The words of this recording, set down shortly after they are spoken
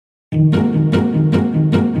Hello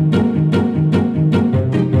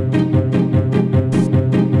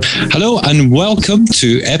and welcome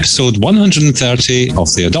to episode 130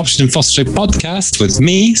 of the Adoption and Fostering podcast with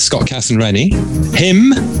me, Scott Casson-Rennie,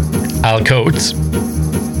 him, Al Coates,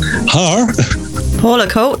 her, Paula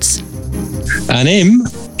Coates, and him,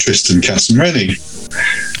 Tristan Casson-Rennie.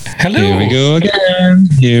 Hello. Here we go again.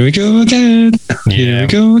 Here we go again. Here we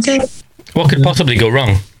go again. What could possibly go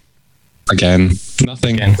wrong? Again.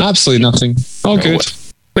 Nothing. Again. Absolutely nothing. All good.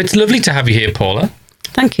 Well, it's lovely to have you here, Paula.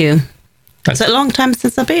 Thank you. It's a long time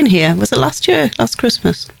since I've been here. Was it last year? Last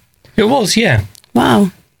Christmas? It was, yeah.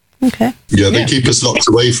 Wow. Okay. Yeah, they keep us locked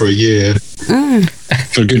away for a year.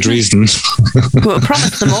 For good reason. Well, I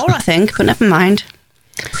promised them more, I think, but never mind.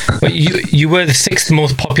 But you were the 6th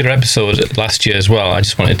most popular episode last year as well. I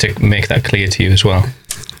just wanted to make that clear to you as well.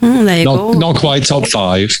 There you go. Not quite top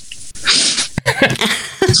 5.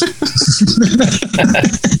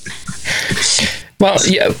 Well,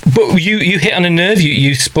 yeah, but you hit on a nerve.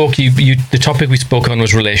 You spoke. The topic we spoke on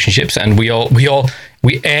was relationships, and we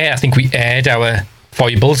aired our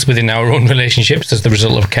foibles within our own relationships as the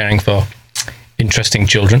result of caring for interesting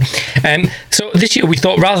children. So this year we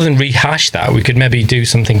thought rather than rehash that, we could maybe do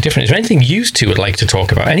something different. Is there anything you two would like to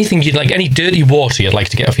talk about? Anything you'd like? Any dirty water you'd like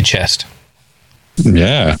to get off your chest?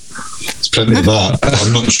 Yeah. There's plenty of that.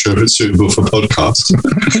 I'm not sure if it's suitable for podcasts.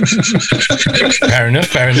 Fair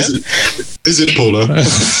enough. Is it, Paula?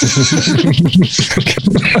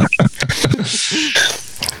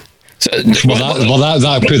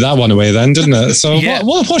 That put that one away then, didn't it? So yeah.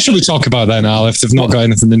 What should we talk about then, Al, if they've not got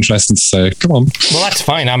anything interesting to say? Come on. Well, that's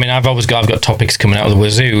fine. I mean, I've got topics coming out of the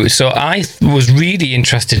wazoo. So I was really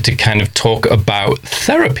interested to kind of talk about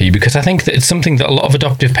therapy, because I think that it's something that a lot of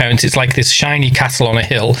adoptive parents, it's like this shiny castle on a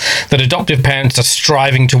hill that adoptive parents are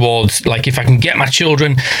striving towards. Like, if I can get my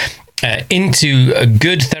children into a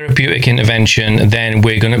good therapeutic intervention, then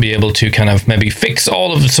we're going to be able to kind of maybe fix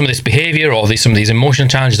all of some of this behavior or some of these emotional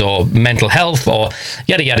challenges or mental health or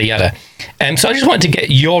yada, yada, yada. So I just wanted to get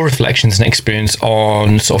your reflections and experience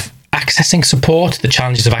on sort of accessing support, the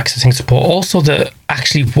challenges of accessing support, also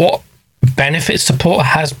what benefits support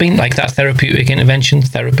has been, like that therapeutic intervention,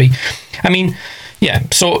 therapy. I mean, yeah,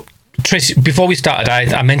 so Trish, before we started,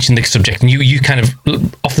 I mentioned the subject, and you kind of,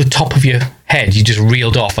 off the top of your head, you just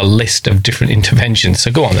reeled off a list of different interventions. So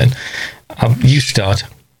go on then. You start.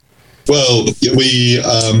 Well, we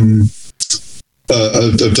have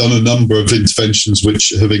done a number of interventions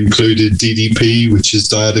which have included DDP, which is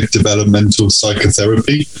dyadic developmental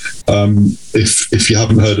psychotherapy. If you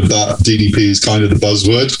haven't heard of that, DDP is kind of the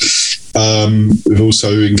buzzword. We've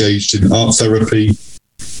also engaged in art therapy,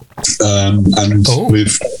 and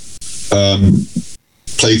we've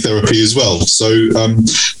play therapy as well. So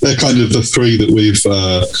they're kind of the three that we've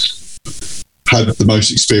had the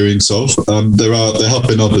most experience of. They're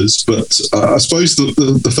helping others, but I suppose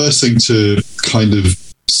the first thing to kind of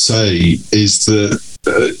say is that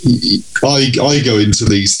I go into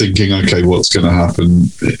these thinking, okay, what's going to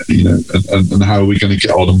happen, and how are we going to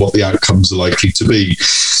get on, and what the outcomes are likely to be.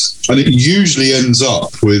 And it usually ends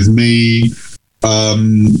up with me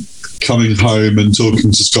coming home and talking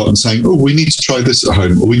to Scott and saying, oh, we need to try this at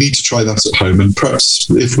home, or we need to try that at home. And perhaps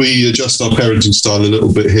if we adjust our parenting style a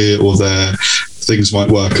little bit here or there, things might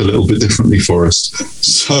work a little bit differently for us.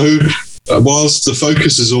 So whilst the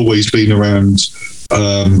focus has always been around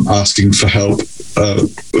asking for help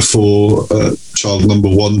for child number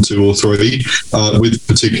 1, 2, or 3 with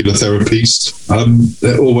particular therapies,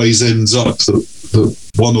 it always ends up that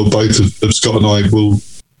one or both of Scott and I will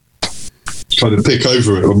kind of pick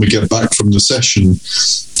over it when we get back from the session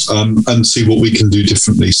and see what we can do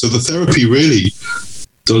differently. So the therapy really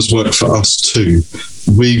does work for us too.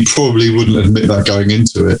 We probably wouldn't admit that going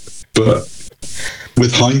into it, but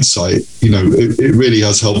with hindsight, it really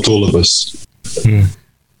has helped all of us. I mean,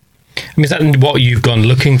 is that what you've gone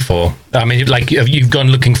looking for? I mean, like, you've gone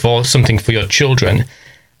looking for something for your children,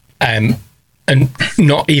 and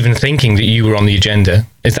not even thinking that you were on the agenda.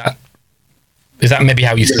 Is that maybe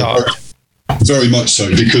how you start? Very much so,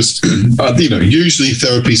 because usually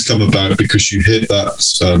therapies come about because you hit that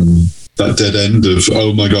dead end of,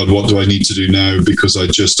 oh my God, what do I need to do now? Because I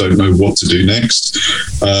just don't know what to do next.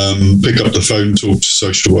 Pick up the phone, talk to a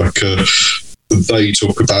social worker. They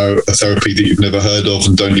talk about a therapy that you've never heard of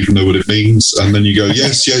and don't even know what it means. And then you go,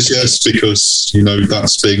 yes, because,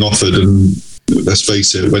 that's being offered. And let's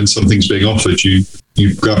face it, when something's being offered, you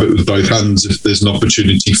grab it with both hands if there's an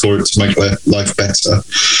opportunity for it to make their life better.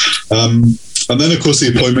 And then, of course, the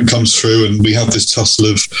appointment comes through and we have this tussle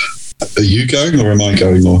of, are you going or am I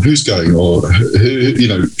going, or who's going, or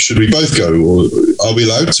should we both go, or are we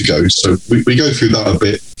allowed to go? So we go through that a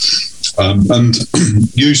bit. And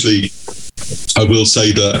usually, I will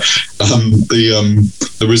say that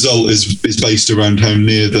the result is based around how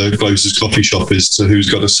near the closest coffee shop is to who's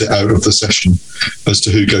got to sit out of the session, as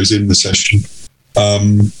to who goes in the session.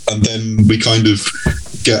 And then we kind of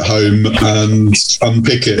get home and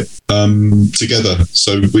unpick it together.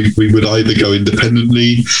 So we would either go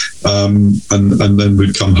independently, and then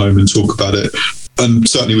we'd come home and talk about it. And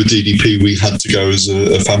certainly with DDP, we had to go as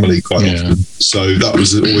a family quite often. So that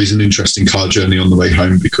was always an interesting car journey on the way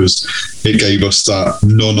home, because it gave us that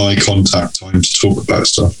non-eye contact time to talk about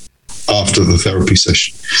stuff after the therapy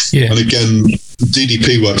session. Yeah. And again,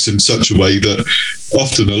 DDP works in such a way that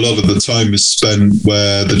often a lot of the time is spent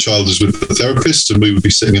where the child is with the therapist and we would be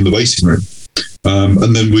sitting in the waiting room.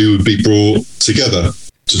 And then we would be brought together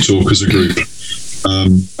to talk as a group.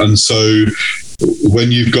 And so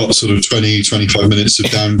when you've got sort of 20, 25 minutes of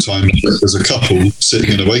downtime as a couple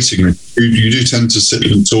sitting in a waiting room, you do tend to sit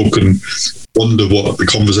and talk and wonder what the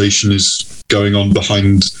conversation is going on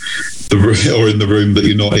behind the room or in the room that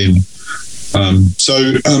you're not in.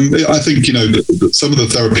 I think, some of the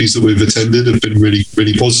therapies that we've attended have been really,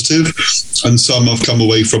 really positive, and some I've come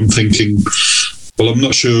away from thinking, well, I'm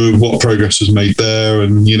not sure what progress was made there,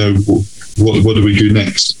 and, what do we do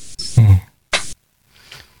next?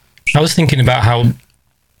 I was thinking about how,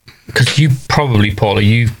 because you probably, Paula,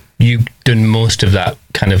 you've done most of that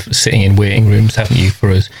kind of sitting in waiting rooms, haven't you, for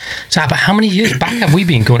us? So, but how many years back have we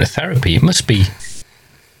been going to therapy? It must be,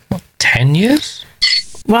 10 years?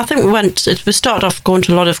 Well, I think we started off going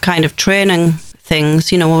to a lot of kind of training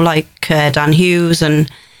things, like Dan Hughes, and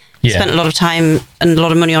spent a lot of time and a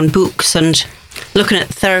lot of money on books and looking at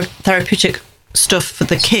therapeutic stuff for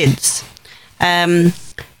the kids.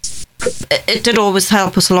 It did always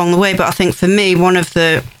help us along the way, but I think for me, one of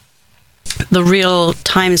the real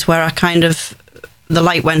times where the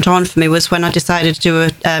light went on for me was when I decided to do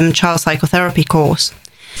a child psychotherapy course.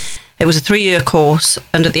 It was a 3-year course,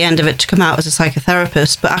 and at the end of it to come out as a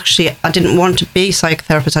psychotherapist, but actually I didn't want to be a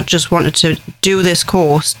psychotherapist. I just wanted to do this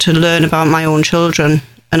course to learn about my own children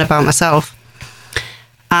and about myself.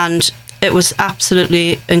 And it was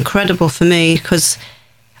absolutely incredible for me, because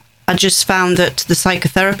I just found that the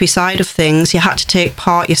psychotherapy side of things, you had to take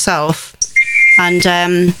part yourself, and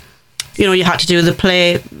you had to do the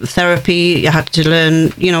play therapy, you had to learn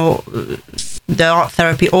the art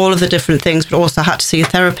therapy, all of the different things, but also had to see a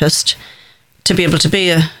therapist to be able to be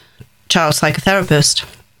a child psychotherapist.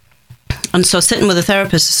 And so sitting with a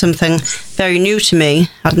therapist is something very new to me.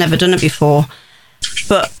 I'd never done it before,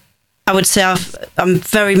 but I would say I'm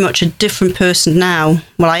very much a different person now.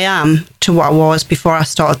 Well, I am, to what I was before I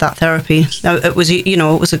started that therapy. It was, it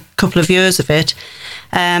was a couple of years of it,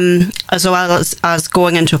 as well as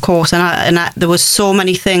going into a course. And there was so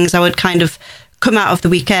many things I would kind of come out of the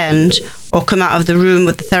weekend or come out of the room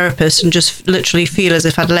with the therapist and just literally feel as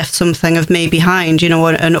if I'd left something of me behind,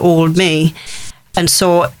 an old me. And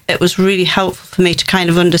so it was really helpful for me to kind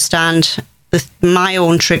of understand my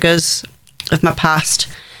own triggers of my past,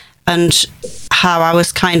 and how I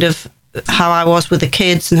was with the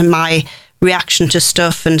kids and my reaction to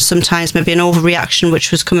stuff, and sometimes maybe an overreaction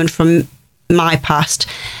which was coming from my past.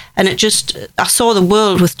 And I saw the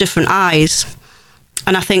world with different eyes.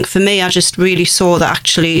 And I think for me, I just really saw that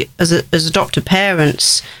actually as adopted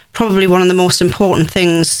parents, probably one of the most important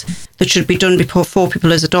things that should be done before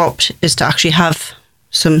people adopt is to actually have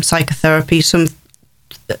some psychotherapy, some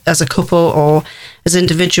as a couple or as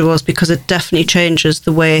individuals, because it definitely changes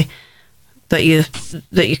the way that you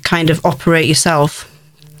kind of operate yourself.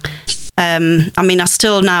 I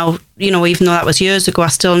still now, even though that was years ago, I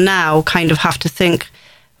still now kind of have to think,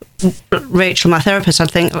 Rachel, my therapist, I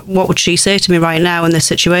think, what would she say to me right now in this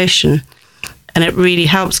situation? And it really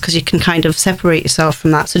helps, because you can kind of separate yourself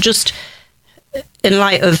from that. So just in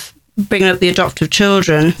light of bringing up the adoptive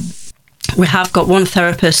children, we have got one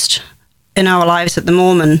therapist in our lives at the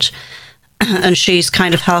moment, and she's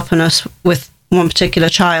kind of helping us with one particular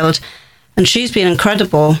child, and she's been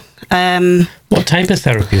incredible. What type of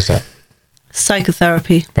therapy is that?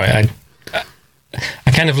 Psychotherapy. Right.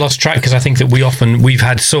 I kind of lost track, because I think that we've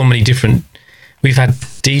had so many different. We've had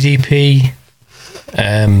DDP.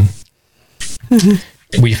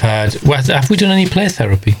 We've had. Have we done any play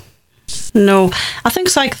therapy? No, I think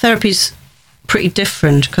psychotherapy's pretty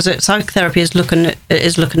different, because psychotherapy is looking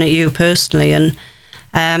at you personally, and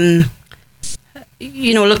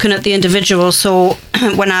looking at the individual. So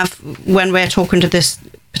when we're talking to this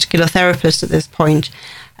particular therapist at this point,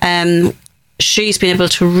 she's been able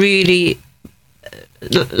to really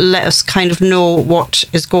let us kind of know what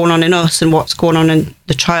is going on in us and what's going on in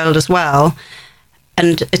the child as well.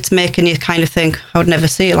 And it's making you kind of think, I would never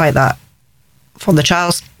see it like that from the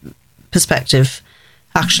child's perspective,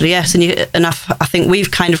 actually, yes. And I think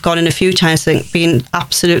we've kind of gone in a few times, being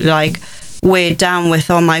absolutely like weighed down with,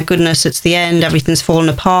 oh my goodness, it's the end, everything's fallen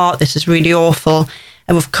apart, this is really awful.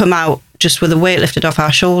 And we've come out just with a weight lifted off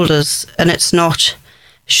our shoulders. And it's not,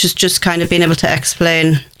 she's just kind of been able to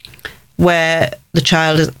explain where the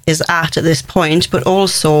child is at this point, but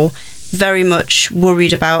also very much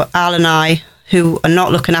worried about Al and I, who are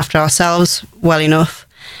not looking after ourselves well enough.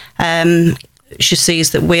 She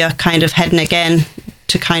sees that we are kind of heading again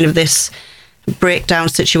to kind of this breakdown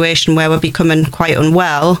situation where we're becoming quite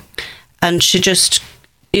unwell. And she just,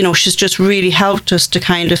 you know, she's just really helped us to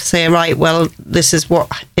kind of say, right, well, this is what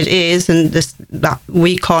it is, and that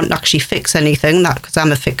we can't actually fix anything, that because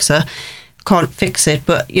I'm a fixer, can't fix it,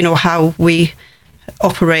 but, you know, how we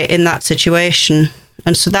operate in that situation.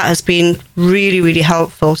 And so that has been really, really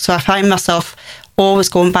helpful. So I find myself always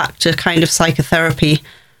going back to kind of psychotherapy,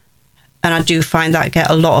 and I do find that I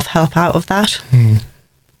get a lot of help out of that.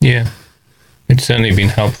 Yeah, it's certainly been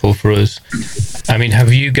helpful for us. I mean,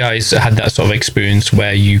 have you guys had that sort of experience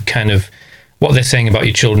where you kind of, what they're saying about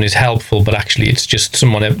your children is helpful, but actually it's just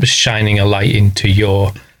someone else shining a light into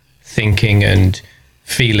your thinking and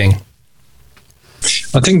feeling?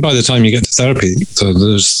 I think by the time you get to therapy, so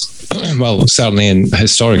there's, well, certainly and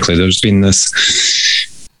historically, there's been this,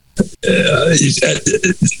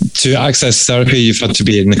 to access therapy, you've had to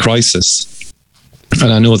be in the crisis.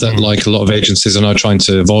 And I know that like a lot of agencies are now trying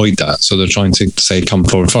to avoid that. So they're trying to say, come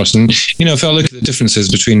forward first. And, you know, if I look at the differences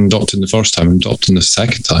between adopting the first time and adopting the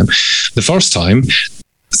second time, the first time,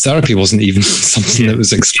 therapy wasn't even something that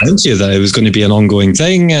was explained to you, that it was going to be an ongoing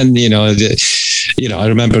thing. And, you know, I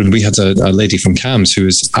remember we had a lady from CAMS who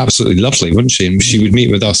was absolutely lovely, wasn't she? And she would meet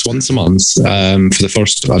with us once a month for the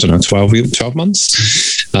first, 12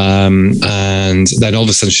 months. And then all of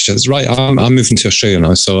a sudden she says, right, I'm moving to Australia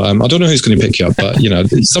now. So I don't know who's going to pick you up, but, you know,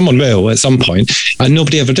 someone will at some point. And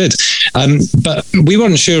nobody ever did. But we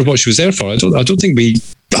weren't sure what she was there for. I don't think we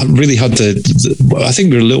really had I think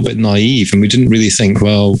we were a little bit naive, and we didn't really think,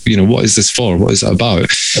 well, you know, what is this for? What is it about?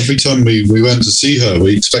 Every time we went to see her,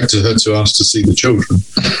 we expected her to ask to see the children,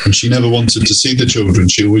 and she never wanted to see the children.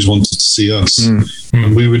 She always wanted to see us.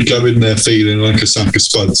 And we would go in there feeling like a sack of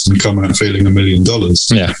spuds and come out feeling $1 million.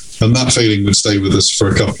 Yeah. And that feeling would stay with us for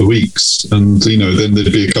a couple of weeks. And, you know, then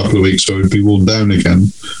there'd be a couple of weeks where we'd be worn down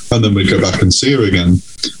again, and then we'd go back and see her again.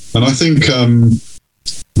 And I think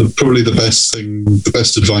probably the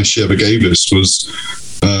best advice she ever gave us was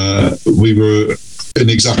we were in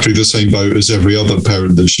exactly the same boat as every other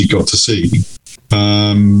parent that she got to see.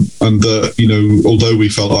 And that, you know, although we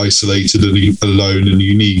felt isolated and alone and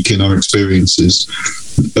unique in our experiences,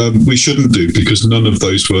 we shouldn't do, because none of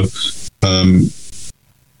those were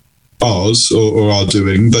ours or our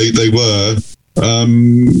doing. They were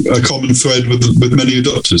a common thread with many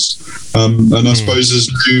adopters. And I suppose as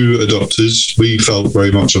new adopters, we felt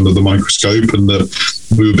very much under the microscope, and that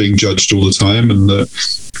we were being judged all the time, and that,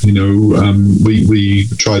 you know, we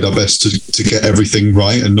tried our best to get everything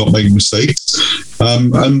right and not make mistakes.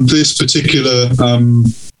 And this particular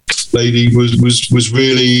lady was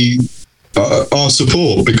really our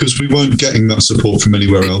support, because we weren't getting that support from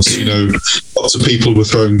anywhere else. You know, lots of people were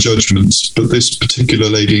throwing judgments, but this particular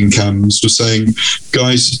lady in CAMS was saying,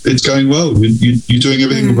 guys, it's going well. You're doing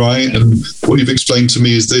everything right, and what you've explained to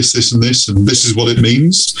me is this, and this is what it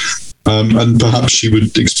means. And perhaps she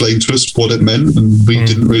would explain to us what it meant, and we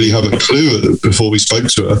didn't really have a clue before we spoke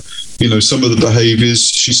to her. You know, some of the behaviours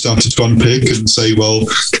she started to unpick and say, well,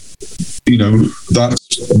 you know,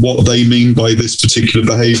 that's what they mean by this particular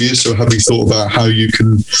behaviour. So have you thought about how you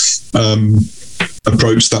can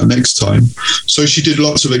approach that next time? So she did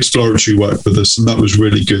lots of exploratory work with us, and that was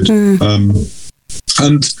really good.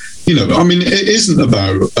 And, you know, I mean, it isn't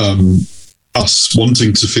about us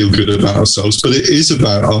wanting to feel good about ourselves, but it is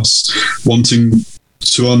about us wanting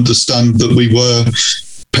to understand that we were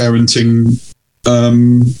parenting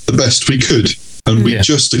the best we could. And we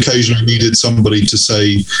just occasionally needed somebody to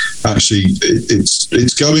say, actually,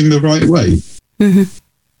 it's going the right way.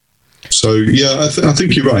 So, yeah, I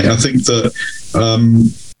think you're right. I think that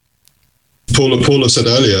Paula said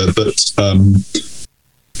earlier that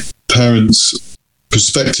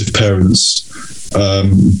prospective parents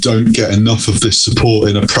don't get enough of this support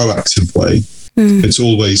in a proactive way. It's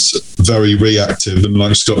always very reactive, and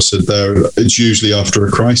like Scott said there, it's usually after a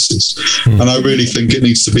crisis. And I really think it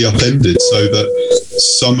needs to be upended so that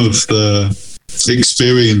some of the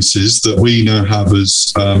experiences that we now have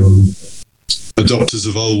as adopters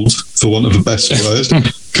of old, for want of a best word,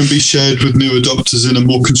 can be shared with new adopters in a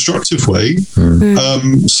more constructive way,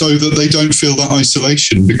 so that they don't feel that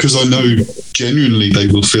isolation, because I know genuinely they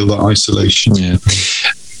will feel that isolation.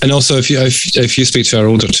 And also, if you speak to our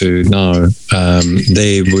older two now,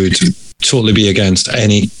 they would totally be against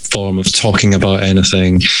any form of talking about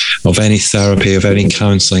anything, of any therapy, of any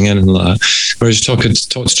counselling, anything like that. Whereas you talk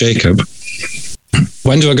to Jacob,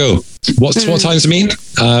 when do I go? What times mean?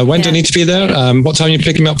 When do I need to be there? What time are you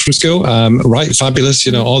picking me up from school? Right, fabulous,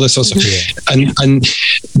 all this sort of stuff. And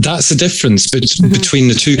that's the difference between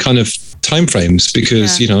the two kind of timeframes,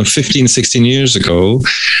 because 15, 16 years ago,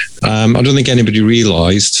 I don't think anybody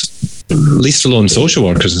realised, least alone social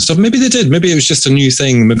workers and stuff. Maybe they did. Maybe it was just a new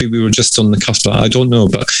thing. Maybe we were just on the cusp. I don't know.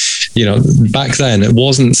 But back then it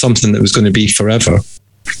wasn't something that was going to be forever.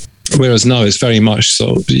 Whereas now it's very much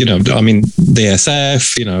so, the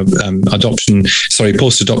ASF,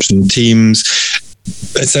 post-adoption teams,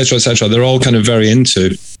 etc., they're all kind of very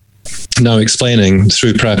into now explaining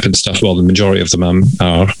through prep and stuff. Well, the majority of them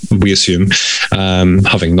are, we assume,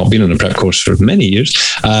 having not been on a prep course for many years,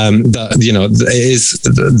 that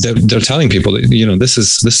they're telling people that this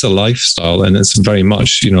is a lifestyle, and it's very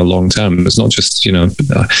much long term. It's not just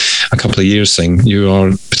a couple of years thing. You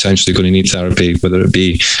are potentially going to need therapy, whether it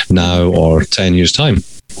be now or 10 years time.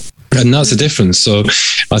 And that's the difference. So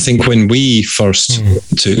I think when we first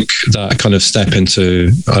took that kind of step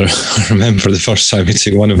into, I remember the first time we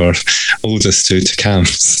took one of our oldest to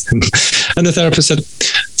camps, and the therapist said,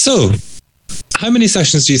 "So, how many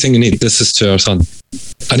sessions do you think you need?" This is to our son.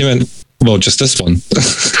 And he went, "Well, just this one."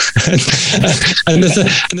 and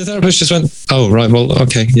the therapist just went, "Oh, right, well,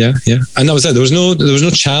 okay, yeah." And that was it. There was no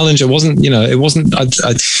challenge. It wasn't,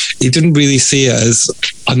 he didn't really see it as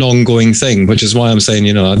an ongoing thing, which is why I'm saying,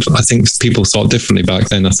 I think people thought differently back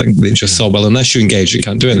then. I think they just thought, well, unless you engage, you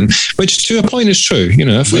can't do it. Which to a point is true. We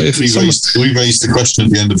raised the question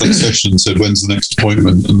at the end of that session and said, "When's the next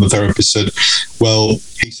appointment?" And the therapist said, "Well,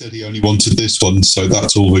 he said he only wanted this one, so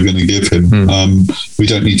that's all we're going to give him. We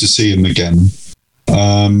don't need to see him again."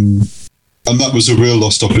 And that was a real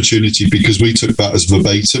lost opportunity, because we took that as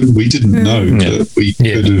verbatim. We didn't know that we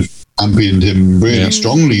could have championed him really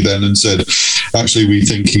strongly then and said, actually, we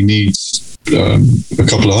think he needs a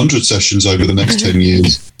couple of 100 sessions over the next 10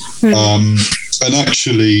 years. And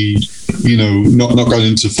actually, not going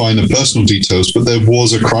into finer personal details, but there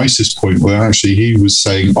was a crisis point where actually he was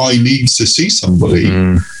saying, "I need to see somebody."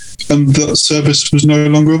 And that service was no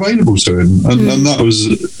longer available to him, and that was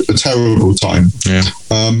a terrible time.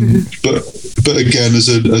 But again,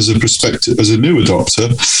 as a perspective, as a new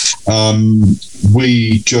adopter,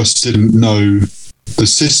 we just didn't know the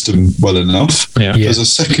system well enough as a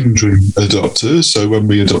secondary adopter. So when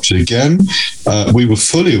we adopted again, we were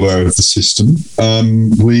fully aware of the system.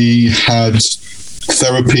 We had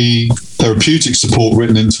therapeutic support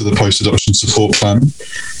written into the post-adoption support plan.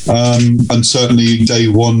 And certainly day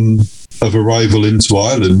one of arrival into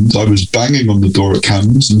Ireland, I was banging on the door at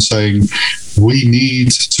CAMS and saying, we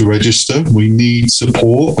need to register, we need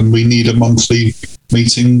support, and we need a monthly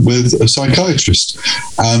meeting with a psychiatrist.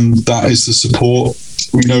 And that is the support.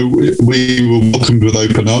 We were welcomed with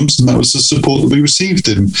open arms, and that was the support that we received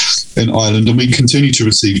in Ireland, and we continue to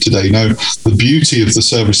receive today. Now, the beauty of the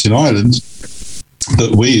service in Ireland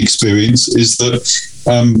that we experience is that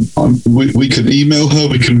we can email her,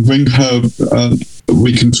 we can ring her,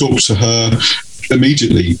 we can talk to her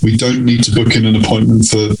immediately. We don't need to book in an appointment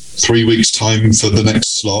for 3 weeks' time for the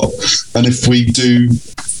next slot. And if we do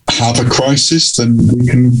have a crisis, then we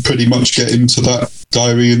can pretty much get into that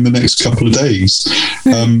diary in the next couple of days.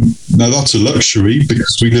 Now, that's a luxury,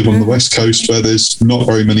 because we live on the West Coast where there's not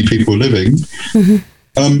very many people living.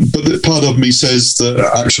 But part of me says that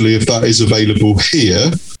actually, if that is available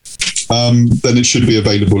here, then it should be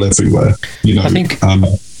available everywhere. I think.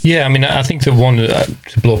 I think the one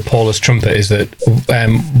to blow Paula's trumpet is that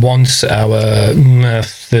once our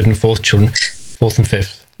third and fourth children, fourth and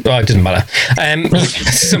fifth, it doesn't matter.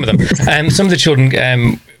 Some of them, some of the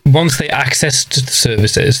children, once they accessed the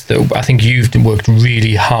services, that I think you've worked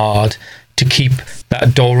really hard to keep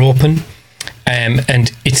that door open.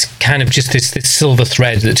 And it's kind of just this silver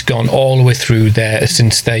thread that's gone all the way through there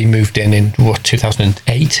since they moved in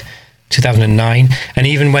 2008, 2009, and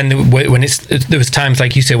even when there was times,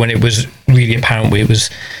 like you say, when it was really apparent it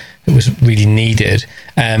was really needed,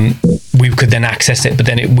 we could then access it. But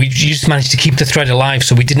then we just managed to keep the thread alive,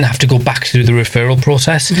 so we didn't have to go back through the referral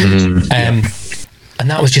process. And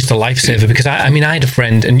that was just a lifesaver, because I had a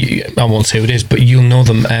friend, and I won't say who it is, but you'll know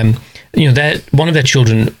them. One of their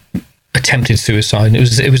children attempted suicide.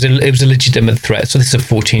 It was a legitimate threat. So this is a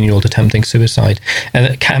 14-year-old attempting suicide, and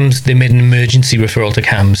at CAMS they made an emergency referral to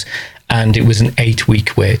CAMS, and it was an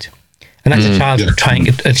 8-week wait. And that's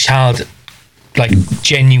a child like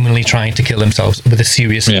genuinely trying to kill themselves with a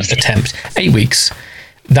serious attempt. 8 weeks.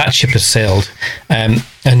 that ship has sailed.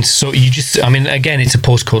 And so you just, I mean, again, it's a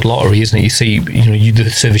postcode lottery, isn't it? You see, the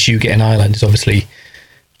service you get in Ireland is obviously,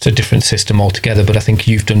 it's a different system altogether, but I think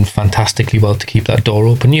you've done fantastically well to keep that door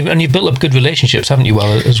open. You've built up good relationships, haven't you,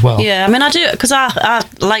 as well? Yeah, I mean, I do, because I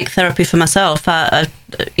like therapy for myself.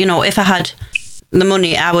 If I had the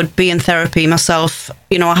money, I would be in therapy myself.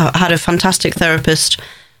 I had a fantastic therapist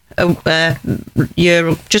a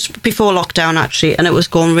year just before lockdown, actually, and it was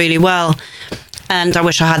going really well. And I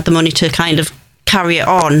wish I had the money to kind of carry it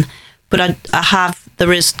on. But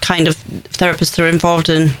there is kind of therapists that are involved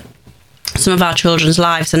in some of our children's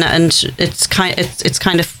lives, and it's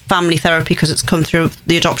kind of family therapy because it's come through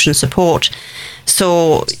the adoption support.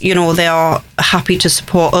 So they are happy to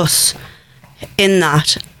support us in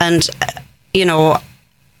that, and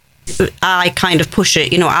I kind of push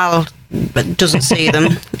it. Al doesn't see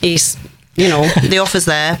them. He's the offer's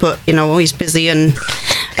there, but he's busy and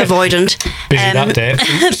avoidant. Busy that day.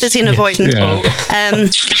 Busy and avoidant. Yeah.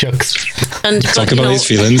 Shucks. And talk about his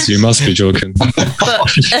feelings. You must be joking. But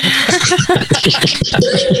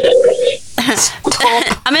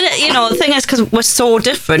I mean, the thing is, because we're so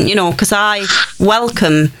different. Because I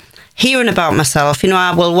welcome hearing about myself.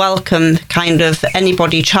 I will welcome kind of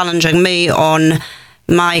anybody challenging me on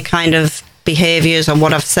my kind of behaviours or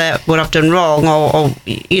what I've said, what I've done wrong, or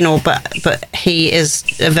but he is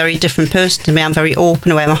a very different person to me. I'm very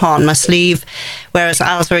open, I wear my heart on my sleeve, whereas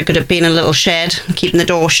Al's very good at being in a little shed, keeping the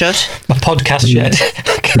door shut. A podcast shed.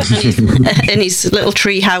 In his little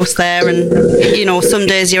tree house there, and some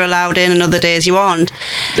days you're allowed in and other days you aren't.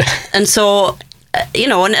 And so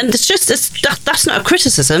and it's just that's not a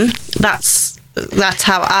criticism. That's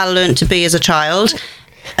how I learned to be as a child.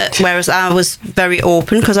 Whereas I was very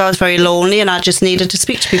open because I was very lonely and I just needed to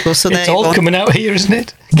speak to people. So it's all coming out here, isn't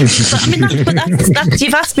it? But, I mean, that's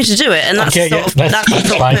you've asked me to do it, and that's that's the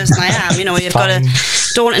sort of person I am. You've got to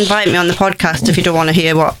don't invite me on the podcast if you don't want to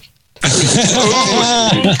hear what.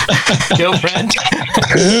 Girlfriend.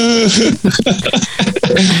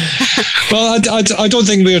 Well, I don't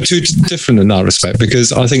think we are too different in that respect,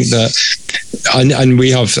 because I think that, and we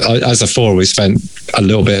have, as a four, we spent a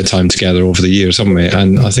little bit of time together over the years, haven't we?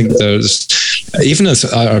 And I think there's, even as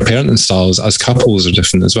our parenting styles as couples are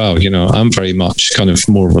different as well. I'm very much kind of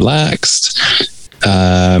more relaxed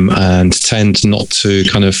and tend not to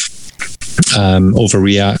kind of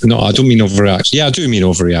overreact. No, I don't mean overreact. Yeah, I do mean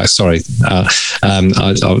overreact. Sorry.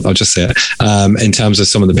 I'll just say it. In terms of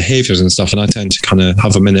some of the behaviors and stuff, and I tend to kind of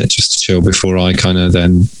have a minute just to chill before I kind of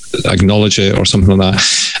then acknowledge it or something like that.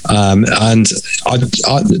 And I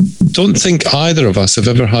don't think either of us have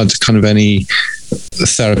ever had kind of any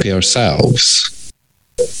therapy ourselves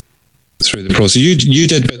through the process. You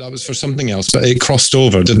did, but that was for something else. But it crossed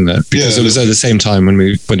over, didn't it? Because it was at the same time when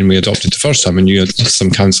we adopted the first time, and you had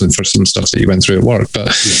some counselling for some stuff that you went through at work. But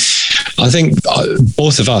I think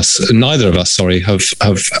neither of us,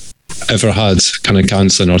 have ever had kind of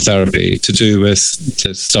counselling or therapy to do with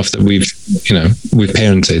the stuff that we've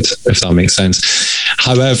parented, if that makes sense.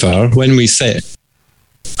 However, when we sit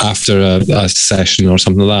after a session or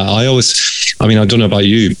something like that, I don't know about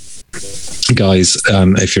you guys,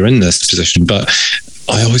 if you're in this position, but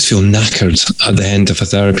I always feel knackered at the end of a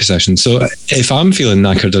therapy session. So if I'm feeling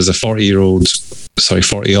knackered as a 40-odd year old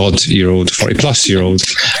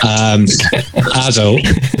adult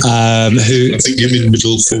who, I think you're in the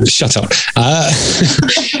middle. Shut up.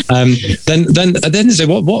 Then say,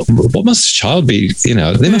 what must a child be?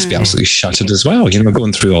 They must be absolutely shattered as well.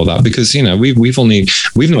 Going through all that, because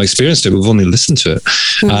we've not experienced it. We've only listened to it.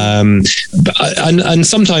 And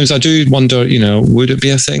sometimes I do wonder, would it be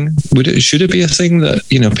a thing? Should it be a thing that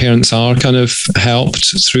parents are kind of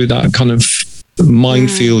helped through that kind of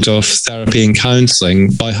minefield of therapy and counselling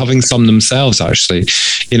by having some themselves, actually.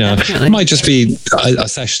 It might just be a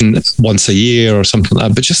session once a year or something like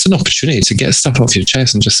that, but just an opportunity to get stuff off your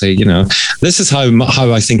chest and just say, this is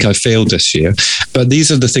how I think I failed this year, but these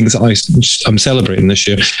are the things that I'm celebrating this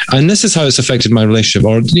year, and this is how it's affected my relationship,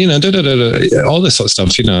 or all this sort of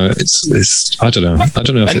stuff. It's I don't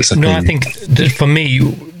know if it's a thing. I think that for me,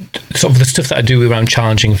 sort of the stuff that I do around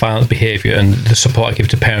challenging violent behaviour and the support I give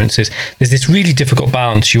to parents is there's this really difficult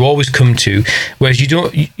balance you always come to, whereas you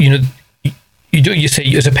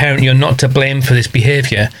say as a parent you're not to blame for this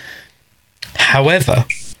behaviour. However,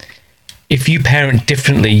 if you parent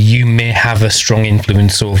differently, you may have a strong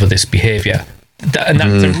influence over this behaviour. And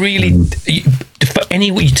that's a really, for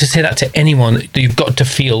anyone to say that to anyone, you've got to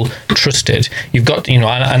feel trusted. You've got, and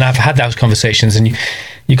I've had those conversations, and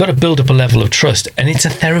you've got to build up a level of trust. And it's a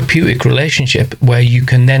therapeutic relationship where you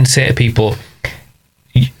can then say to people,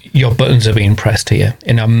 your buttons are being pressed here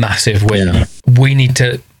in a massive way. Yeah.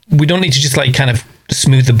 We don't need to just like kind of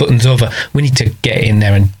smooth the buttons over. We need to get in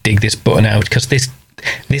there and dig this button out, because this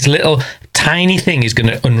little tiny thing is going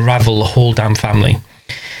to unravel the whole damn family.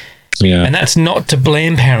 Yeah. And that's not to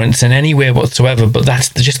blame parents in any way whatsoever, but that's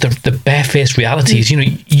just the barefaced reality is,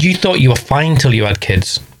 you thought you were fine till you had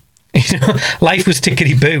kids. Life was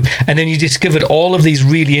tickety-boo, and then you discovered all of these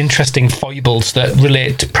really interesting foibles that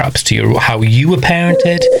relate to, perhaps, to how you were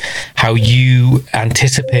parented, how you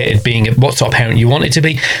anticipated being, what sort of parent you wanted to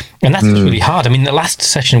be, and that's really hard. I mean, the last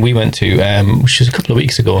session we went to, which was a couple of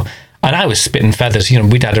weeks ago, and I was spitting feathers.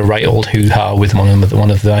 We'd had a right old hoo-ha with one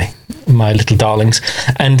of my little darlings,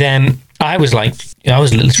 and I was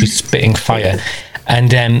literally spitting fire,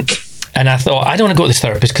 and I thought, I don't want to go to this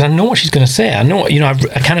therapist because I know what she's going to say. I know, I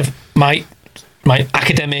kind of, my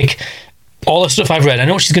academic, all the stuff I've read, I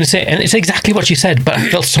know what she's going to say. And it's exactly what she said, but I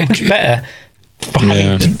felt so much better for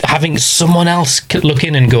having someone else look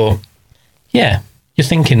in and go, yeah, your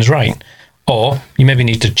thinking's right. Or you maybe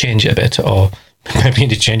need to change it a bit, or maybe you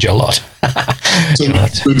need to change it a lot. So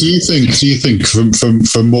do you think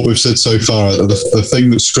from what we've said so far, the thing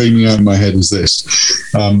that's screaming out in my head is this: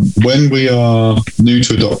 when we are new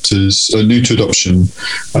to adoption,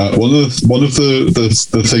 one of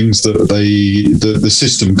the things that the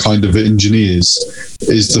system kind of engineers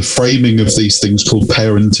is the framing of these things called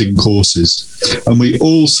parenting courses. And we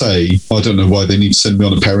all say, I don't know why they need to send me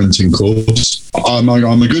on a parenting course. I'm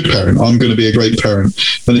a good parent. I'm going to be a great parent.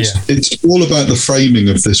 And it's all about the framing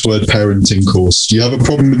of this word parenting course. You have a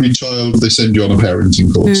problem with your child, they send you on a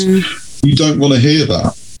parenting course. You don't want to hear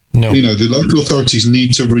that. No. The local authorities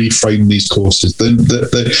need to reframe these courses. Then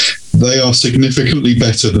they are significantly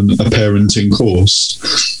better than a parenting course.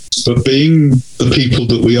 But being the people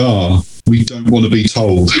that we are, we don't want to be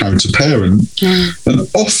told how to parent. And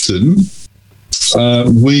often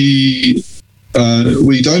we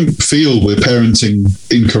don't feel we're parenting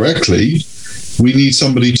incorrectly. We need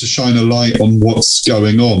somebody to shine a light on what's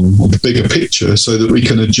going on the bigger picture so that we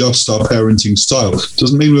can adjust our parenting style.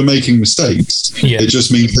 Doesn't mean we're making mistakes. It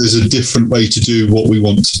just means there's a different way to do what we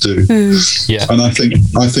want to do. And I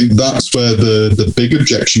think that's where the big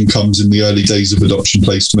objection comes in the early days of adoption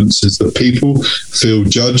placements, is that people feel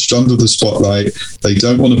judged under the spotlight. They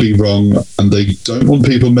don't want to be wrong, and they don't want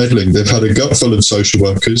people meddling. They've had a gut full of social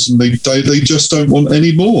workers, and they just don't want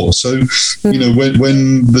any more. So,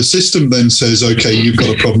 when the system then says, okay, you've got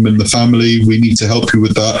a problem in the family, we need to help you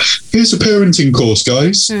with that. Here's a parenting course,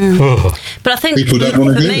 guys. But I think people don't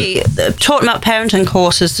want to hear it. Talking about parenting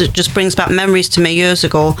courses, it just brings back memories to me years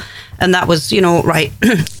ago. And that was, right.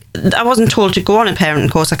 I wasn't told to go on a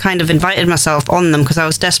parenting course. I kind of invited myself on them because I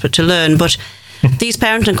was desperate to learn. But these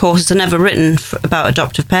parenting courses are never written about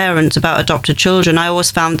adoptive parents, about adopted children. I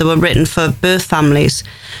always found they were written for birth families.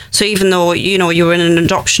 So even though, you were in an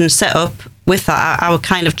adoption setup, with that, I would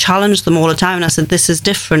kind of challenge them all the time. And I said, this is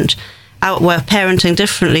different. We're parenting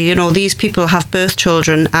differently. These people have birth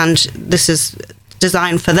children and this is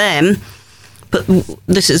designed for them, but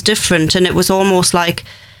this is different. And it was almost like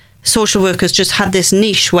social workers just had this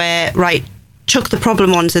niche where, chuck the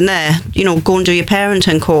problem ones in there, go and do your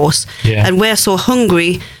parenting course. And we're so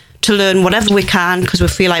hungry to learn whatever we can because we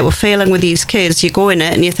feel like we're failing with these kids. You go in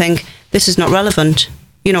it and you think, this is not relevant.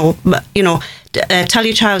 Tell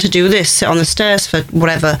your child to do this, sit on the stairs for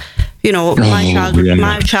whatever.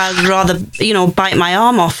 My child would rather, bite my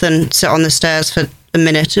arm off than sit on the stairs for a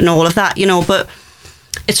minute and all of that, But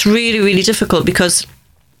it's really, really difficult because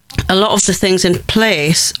a lot of the things in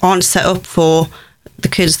place aren't set up for the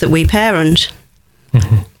kids that we parent.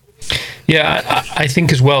 Yeah, I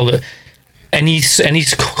think as well that any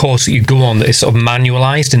course that you go on that is sort of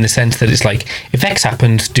manualized in the sense that it's like, if X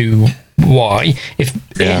happens, do Y. If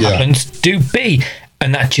A happens, do B.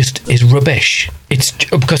 And that just is rubbish. It's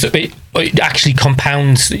because it actually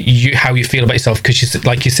compounds how you feel about yourself, because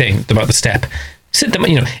like you're saying about the step. Sit them,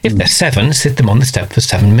 if they're 7, sit them on the step for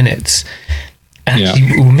 7 minutes. And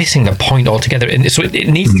actually, we're missing the point altogether. And so it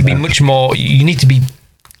needs to be much more, you need to be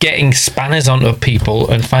getting spanners onto people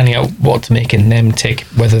and finding out what's making them tick,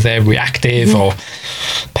 whether they're reactive or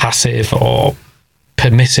passive or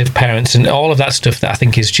permissive parents, and all of that stuff that I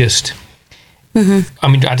think is just... I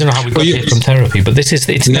mean, I don't know how we got here from therapy, but this is...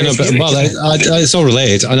 it's all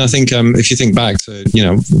related. And I think if you think back to,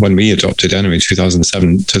 when we adopted anyway,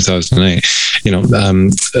 2007, 2008,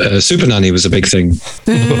 Super Nanny was a big thing.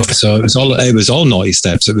 So it was all naughty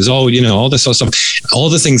steps. It was all, all this sort of stuff. All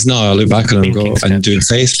the things now I look back on and go and do a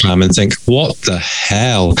face palm and think, what the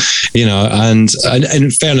hell? And in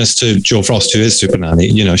fairness to Jo Frost, who is Super Nanny,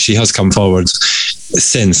 she has come forward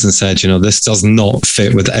since and said, this does not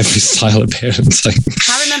fit with every style of parenting.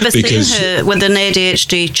 I remember seeing her with an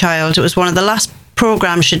ADHD child. It was one of the last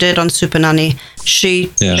program she did on Super Nanny, she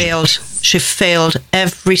failed. She failed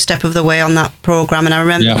every step of the way on that program, and I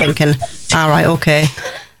remember thinking, "All right, okay."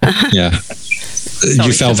 Yeah. Sorry,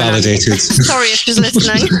 you felt validated. Sorry if she's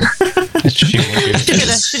listening.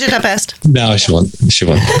 She did her best. No, she won't.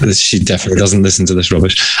 She definitely doesn't listen to this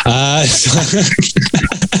rubbish. How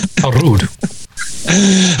rude.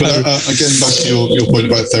 But again, back to your point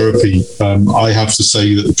about therapy, I have to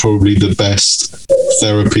say that probably the best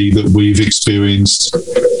therapy that we've experienced,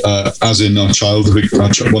 as in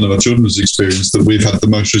one of our children's experience, that we've had the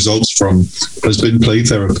most results from, has been play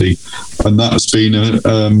therapy, and that's been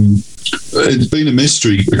it's been a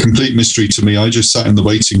mystery, a complete mystery to me. I just sat in the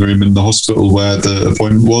waiting room in the hospital where the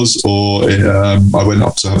appointment was, or I went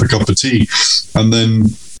up to have a cup of tea, and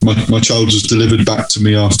then my child was delivered back to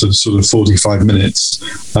me after sort of 45 minutes,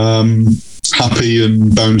 happy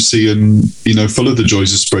and bouncy and, full of the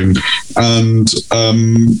joys of spring. And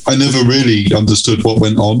I never really understood what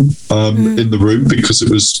went on in the room, because it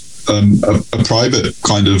was a private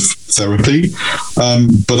kind of therapy.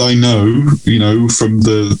 But I know, from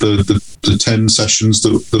the 10 sessions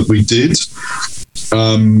that we did,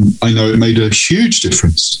 I know it made a huge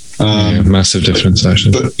difference. Massive difference,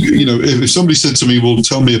 actually. But, if somebody said to me, well,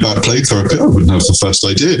 tell me about play therapy, I wouldn't have the first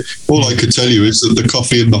idea. All I could tell you is that the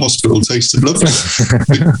coffee in the hospital tasted lovely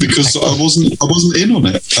because I wasn't in on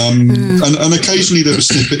it. And occasionally there were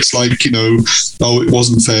snippets like, it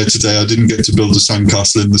wasn't fair today. I didn't get to build a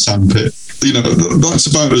sandcastle in the sandpit. That's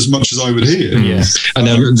about as much as I would hear. Yeah.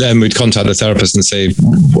 And then we'd contact the therapist and say,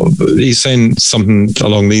 he's saying something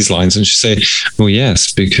along these lines. And she'd say, well,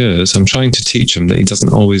 yes, because I'm trying to teach him that he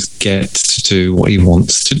doesn't always get to do what he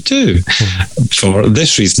wants to do for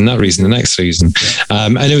this reason, that reason, the next reason.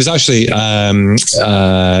 And it was actually,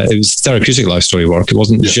 it was therapeutic life story work. It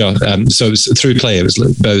wasn't just, so it was through play, it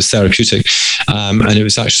was therapeutic. And it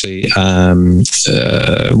was actually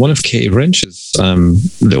one of Katie Wrench's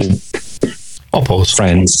little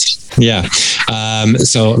friends. Yeah.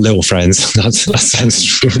 So little friends. That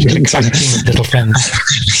sounds really kind of little friends.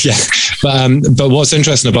 Yeah. But what's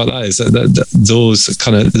interesting about that is that those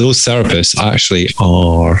therapists actually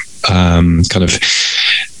are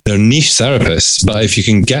they're niche therapists, but if you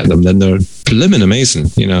can get them, then they're blimmin' amazing,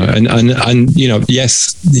 and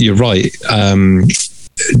yes, you're right.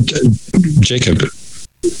 Jacob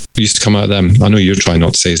used to come out of them. I know you're trying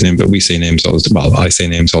not to say his name, but we say names all the time. Well, I say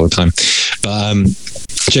names all the time. But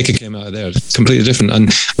Jacob came out of there completely different.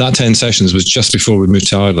 And that 10 sessions was just before we moved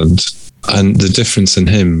to Ireland. And the difference in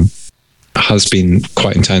him has been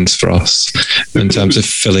quite intense for us in terms of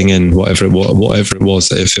filling in whatever it was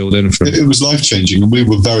that it filled in for. It was life-changing, and we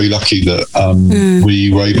were very lucky that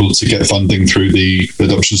we were able to get funding through the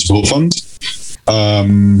Adoption Support Fund.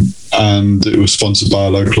 And it was sponsored by a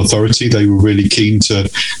local authority. They were really keen to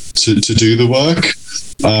do the work,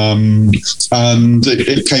 and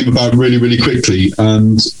it came about really, really quickly.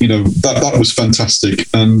 And that was fantastic.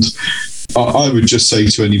 And I would just say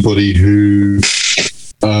to anybody who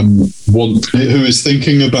is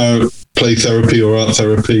thinking about play therapy or art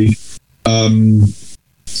therapy,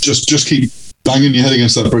 just keep banging your head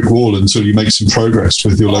against that brick wall until you make some progress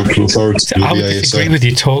with your local authority. I would disagree with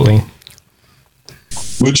you totally.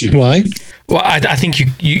 Would you? Why? Well, I think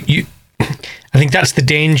you I think that's the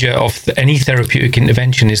danger of any therapeutic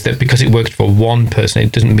intervention, is that because it worked for one person,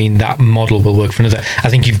 it doesn't mean that model will work for another. I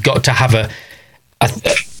think you've got to have a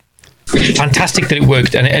fantastic that it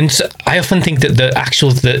worked, and so I often think that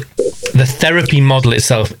the therapy model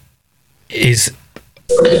itself is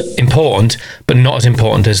important, but not as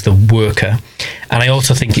important as the worker. And I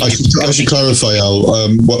also think I should clarify, Al.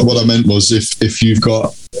 What I meant was if you've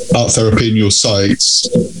got art therapy in your sites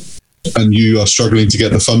and you are struggling to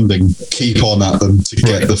get the funding, keep on at them to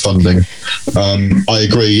get the funding. I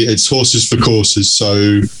agree. It's horses for courses.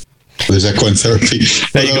 So there's equine therapy.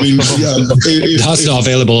 That's not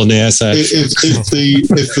available on the SF.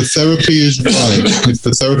 If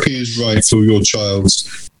the therapy is right for your child,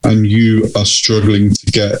 and you are struggling to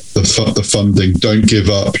get the funding, don't give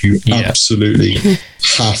up. You absolutely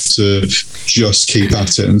have to just keep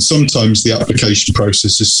at it. And sometimes the application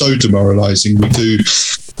process is so demoralizing. We do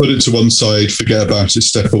put it to one side, forget about it,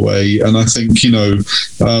 step away. And I think,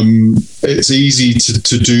 it's easy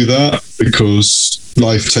to do that because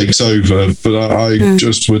life takes over. But I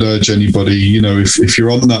just would urge anybody, if you're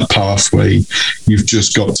on that pathway, you've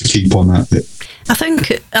just got to keep on at it. I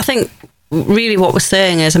think really what we're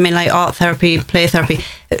saying is, like art therapy, play therapy,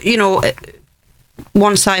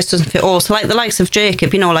 one size doesn't fit all. So like the likes of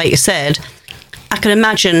Jacob, like you said, I can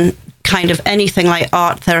imagine kind of anything like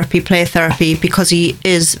art therapy, play therapy, because he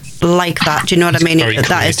is like that. Do you know what I mean? Very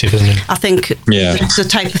creative, isn't it? I think the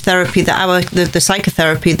type of therapy that the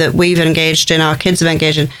psychotherapy that we've engaged in, our kids have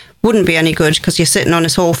engaged in, wouldn't be any good, because you're sitting on a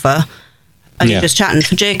sofa and you're just chatting.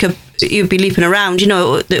 For Jacob, you'd be leaping around. You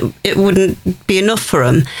know, it wouldn't be enough for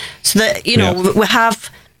him. So that, you know, we have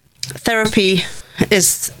therapy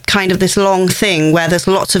is kind of this long thing where there's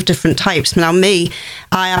lots of different types. Now, for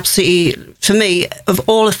me, of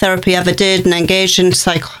all the therapy I ever did and engaged in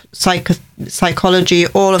psychology,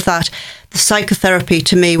 all of that, the psychotherapy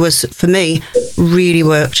to me really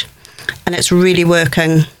worked, and it's really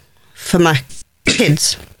working for my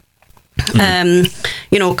kids.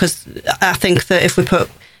 You know, because I think that if we put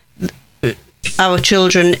our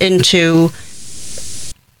children into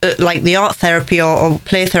like the art therapy or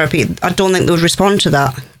play therapy, I don't think they would respond to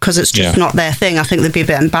that, because it's just not their thing. I think they'd be a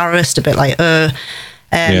bit embarrassed, a bit like,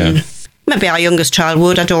 maybe our youngest child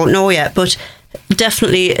would, I don't know yet, but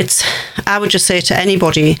definitely I would just say to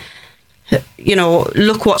anybody, you know,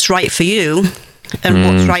 look what's right for you and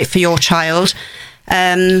what's right for your child,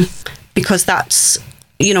 because that's,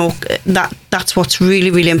 you know, that's what's really,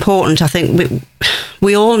 really important. I think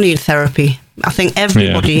we all need therapy. I think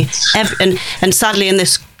everybody, and sadly in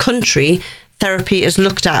this country, therapy is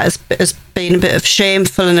looked at as being a bit of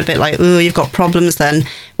shameful and a bit like, oh, you've got problems then.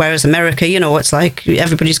 Whereas America, you know, it's like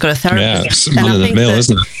everybody's got a therapist. Yeah, it's one in the mill,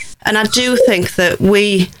 isn't it? And I do think that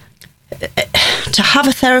to have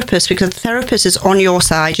a therapist, because the therapist is on your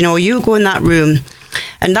side, you know, you go in that room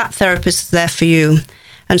and that therapist is there for you.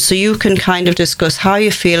 And so you can kind of discuss how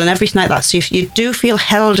you feel and everything like that. So if you do feel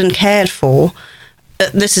held and cared for,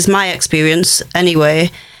 this is my experience anyway,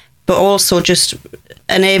 but also just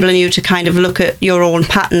enabling you to kind of look at your own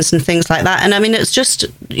patterns and things like that. And I mean, it's just,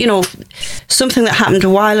 you know, something that happened a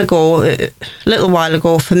little while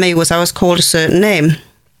ago for me was I was called a certain name,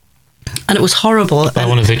 and it was horrible. By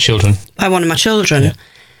one of the children? By one of my children. Yeah.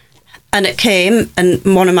 And it came, and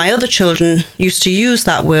one of my other children used to use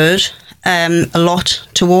that word a lot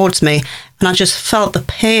towards me, and I just felt the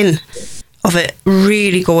pain of it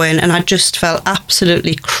really go in, and I just felt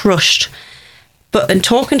absolutely crushed. But in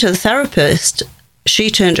talking to the therapist, she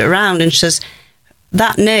turned it around and she says,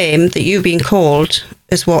 that name that you've been called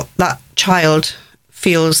is what that child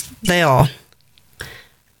feels they are.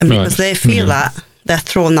 And because they feel that, they're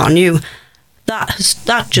throwing that on you. That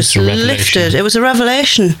just lifted. It was a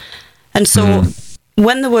revelation. And so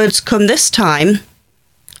when the words come this time,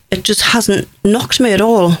 it just hasn't knocked me at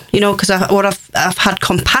all, you know, because I've had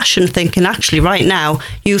compassion, thinking, actually, right now,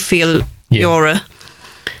 you feel you're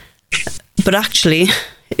but actually,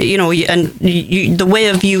 you know, the way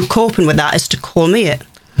of you coping with that is to call me it.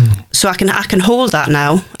 So I can hold that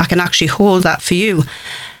now. I can actually hold that for you.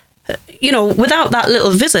 You know, without that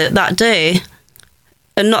little visit that day,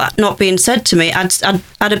 and not being said to me, I'd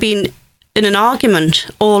have been in an argument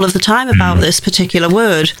all of the time about this particular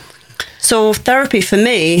word. So therapy for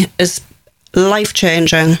me is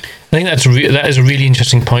life-changing. I think that is a really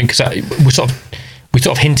interesting point, because we sort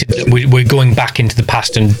of hinted that we're going back into the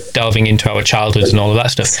past and delving into our childhoods and all of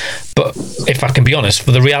that stuff. But if I can be honest,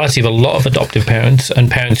 for the reality of a lot of adoptive parents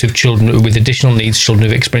and parents of children with additional needs, children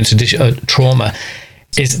who've experienced trauma,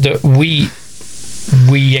 is that we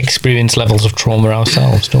experience levels of trauma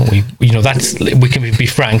ourselves, don't we? You know, we can be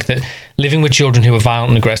frank that living with children who are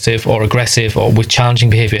violent and aggressive or with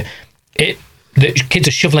challenging behaviour, the kids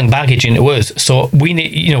are shoveling baggage into us. So we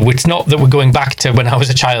need, you know, it's not that we're going back to when I was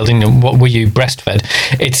a child and what were you breastfed?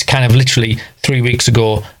 It's kind of literally 3 weeks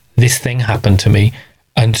ago, this thing happened to me,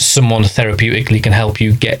 and someone therapeutically can help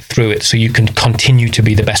you get through it so you can continue to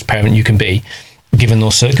be the best parent you can be given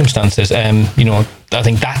those circumstances. You know, I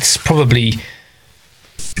think that's probably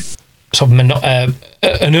sort of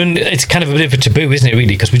it's kind of a bit of a taboo, isn't it, really?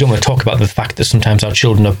 Because we don't want to talk about the fact that sometimes our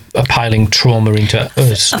children are piling trauma into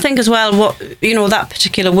us. I think as well, that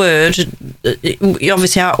particular word,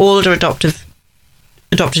 obviously our older adopted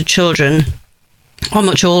children are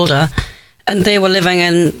much older, and they were living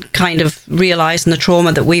and kind of realising the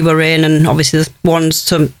trauma that we were in, and obviously there's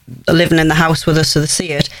ones living in the house with us, so they see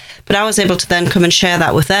it. But I was able to then come and share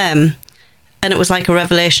that with them, and it was like a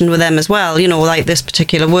revelation with them as well, you know, like this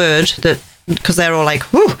particular word, that because they're all like,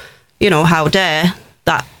 whew, you know, how dare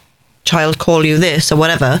that child call you this or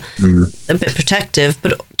whatever, a bit protective.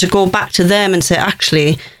 But to go back to them and say,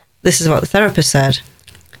 actually, this is what the therapist said,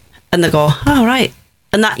 and they go, oh, right.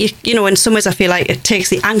 And that, you know, in some ways I feel like it takes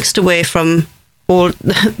the angst away from all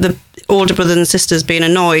the older brothers and sisters being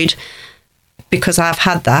annoyed because I've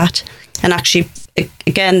had that, and actually,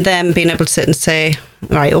 again, them being able to sit and say,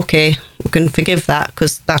 right, okay, we can forgive that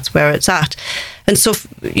because that's where it's at. And so,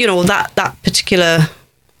 you know, that particular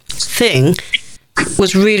thing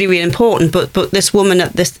was really, really important. But this woman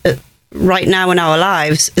right now in our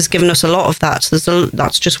lives has given us a lot of that. So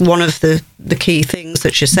that's just one of the key things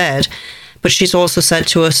that she said. But she's also said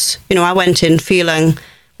to us, I went in feeling,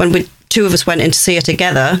 when two of us went in to see her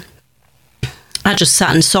together, I just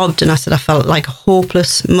sat and sobbed, and I said I felt like a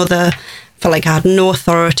hopeless mother, felt like I had no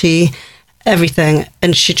authority, everything.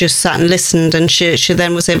 And she just sat and listened, and she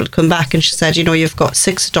then was able to come back, and she said, you've got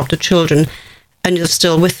 6 adopted children and they're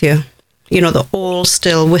still with you. They're all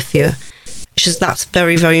still with you. She says, that's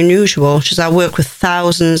very, very unusual. She says, I work with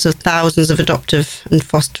thousands of adoptive and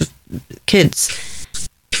foster kids,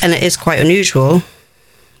 and it is quite unusual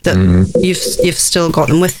that you've still got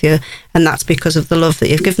them with you, and that's because of the love that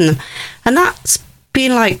you've given them. And that's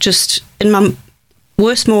been like, just in my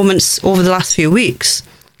worst moments over the last few weeks,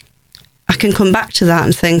 I can come back to that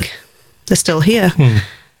and think they're still here.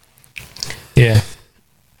 Yeah.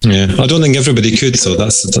 I don't think everybody could, though.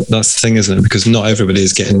 That's the thing, isn't it? Because not everybody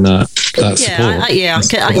is getting that support.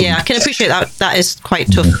 I can appreciate that. That is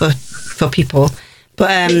quite tough for people,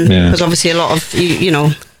 but because obviously a lot of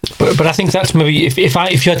But I think that's maybe if you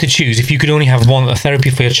had to choose, if you could only have one, a therapy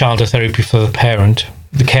for your child, a therapy for the parent,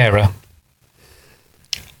 the carer,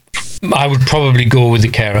 I would probably go with the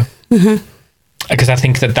carer. Because I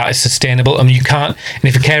think that is sustainable. I mean, you can't, and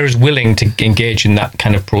if a carer is willing to engage in that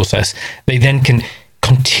kind of process, they then can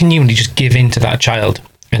continually just give in to that child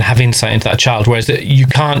and have insight into that child. Whereas you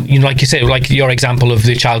can't, like you say, like your example of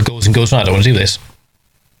the child goes, no, I don't want to do this.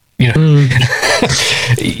 You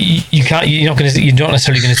can't. You're not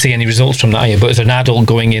necessarily going to see any results from that, are you? But as an adult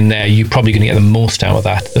going in there, you're probably going to get the most out of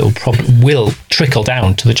that. That will trickle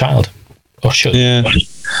down to the child, or should. Yeah,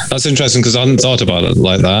 that's interesting, because I hadn't thought about it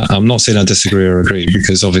like that. I'm not saying I disagree or agree,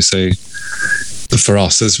 because obviously for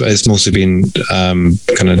us, it's mostly been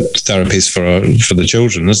kind of therapies for the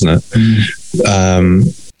children, isn't it?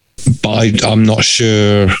 But I'm not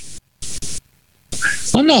sure.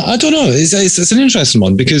 I don't know. It's an interesting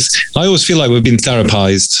one, because I always feel like we've been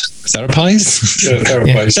therapized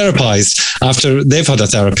after they've had a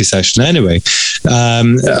therapy session anyway.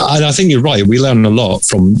 And I think you're right. We learn a lot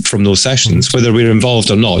from those sessions, whether we're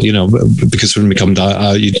involved or not, because when we come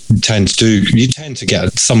down, you tend to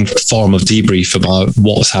get some form of debrief about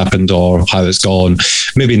what's happened or how it's gone.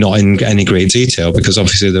 Maybe not in any great detail, because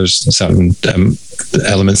obviously there's certain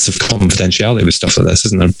elements of confidentiality with stuff like this,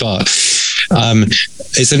 isn't there? But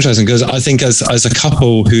it's interesting, because I think as a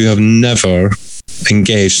couple who have never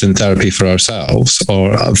engaged in therapy for ourselves,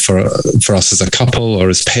 or for us as a couple, or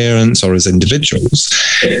as parents, or as individuals,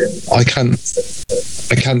 I can't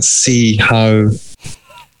see how.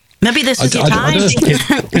 Maybe this is your time. Maybe this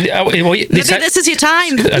is your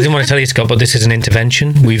time. I didn't want to tell you, Scott, but this is an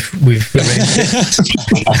intervention. We've arranged it.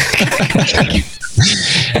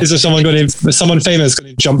 Is there someone famous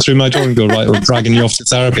going to jump through my door and go, right, we're dragging you off to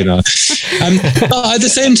therapy now? But at the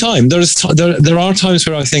same time, there are times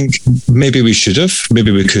where I think maybe we should have,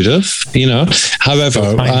 maybe we could have,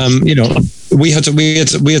 However, we had a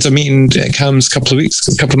meeting at CAMS a couple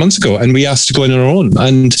of months ago, and we asked to go on our own,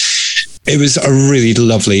 and it was a really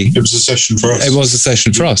lovely. It was a session for us. It was a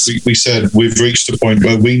session for us. We said we've reached a point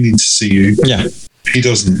where we need to see you. Yeah, he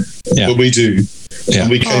doesn't, but we do. Yeah,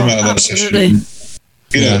 and we came out of that session.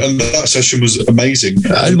 And that session was amazing.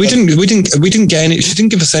 We didn't get any. She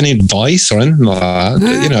didn't give us any advice or anything like that.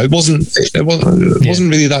 It wasn't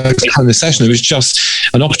really that kind of session. It was just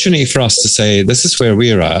an opportunity for us to say, this is where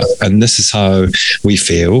we're at, and this is how we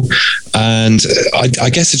feel. And I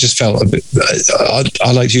guess it just felt a bit.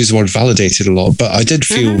 I like to use the word validated a lot, but I did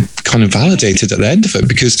feel kind of validated at the end of it,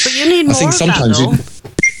 because but you need more I think sometimes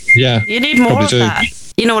you need more of that.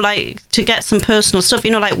 Like to get some personal stuff.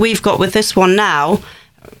 Like we've got with this one now.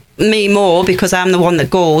 Me more, because I'm the one that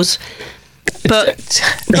goes. But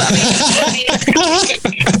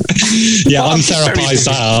yeah, I'm therapized,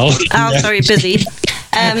 Al. Al's very busy.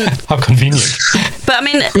 How convenient. But I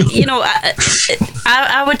mean,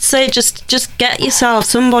 I would say just get yourself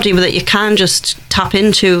somebody that you can just tap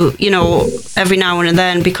into, every now and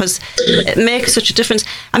then, because it makes such a difference.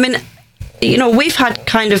 I mean, we've had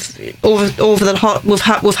kind of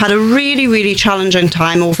we've had a really, really challenging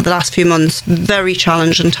time over the last few months, very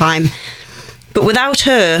challenging time. But without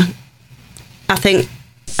her, I think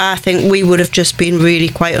we would have just been really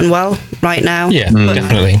quite unwell right now. Yeah,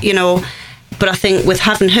 definitely. But I think with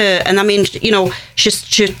having her, and I mean, she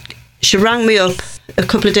rang me up a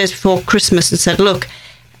couple of days before Christmas and said, look,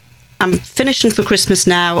 I'm finishing for Christmas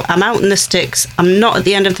now. I'm out in the sticks. I'm not at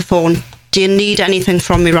the end of the phone. Do you need anything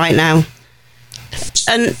from me right now?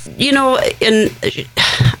 And, you know, and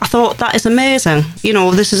I thought, that is amazing. You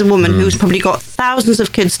know, this is a woman who's probably got thousands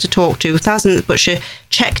of kids to talk to, but she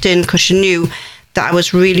checked in because she knew that I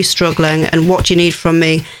was really struggling, and what do you need from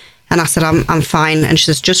me? And I said, I'm fine. And she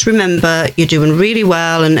says, just remember, you're doing really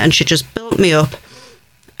well. And she just built me up.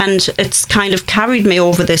 And it's kind of carried me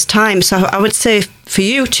over this time. So I would say for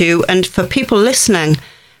you two, and for people listening,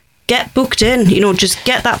 get booked in, you know, just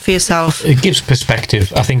get that for yourself. It gives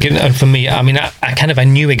perspective, I think. And for me, I mean, I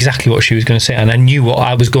knew exactly what she was going to say, and I knew what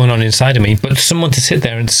I was going on inside of me, but someone to sit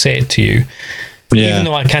there and say it to you, even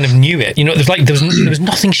though I kind of knew it, you know, there was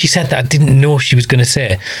nothing she said that I didn't know she was going to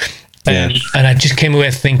say. And I just came away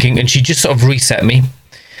thinking, and she just sort of reset me.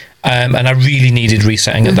 And I really needed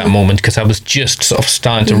resetting at that moment, because I was just sort of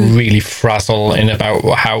starting to really frazzle in about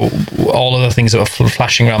how all of the things that were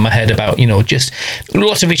flashing around my head about, you know, just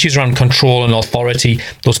lots of issues around control and authority.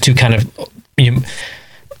 Those two kind of,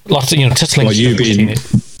 lots of, you know, tussling. Well,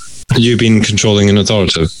 you being controlling and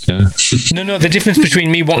authoritative, yeah? No, the difference between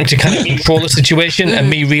me wanting to kind of control the situation and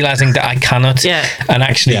me realising that I cannot, and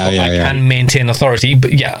actually I can maintain authority,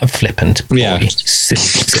 but I'm flippant boy,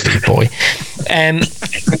 silly boy.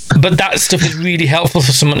 But that stuff is really helpful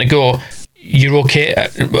for someone to go, you're okay,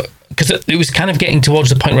 because it was kind of getting towards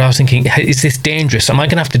the point where I was thinking, hey, is this dangerous? Am I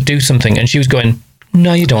going to have to do something? And she was going,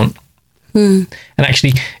 no, you don't. And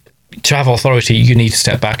actually, to have authority, you need to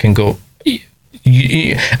step back and go,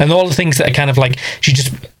 and all the things that are kind of like, she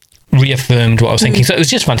just reaffirmed what I was thinking. So it was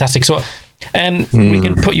just fantastic. So we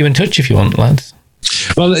can put you in touch if you want, lads.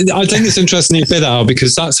 Well, I think it's interesting you say that, Al,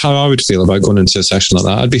 because that's how I would feel about going into a session like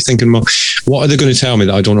that. I'd be thinking, well, what are they going to tell me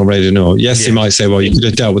that I don't already know? Yes, they might say, well, you could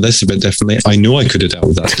have dealt with this a bit differently. I know I could have dealt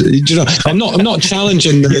with that. You know, I'm not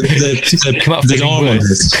challenging the norm on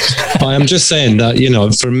this. I'm just saying that, you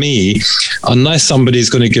know, for me, unless somebody's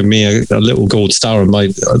going to give me a little gold star on my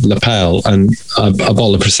lapel and a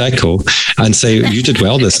bottle of Prosecco and say, you did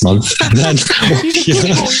well this month, then, you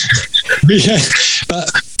know,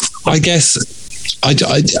 but I guess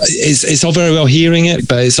it's all very well hearing it,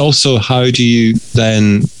 but it's also how does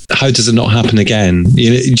it not happen again? Do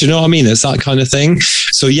you know what I mean? It's that kind of thing.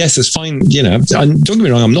 So yes, it's fine. You know, and don't get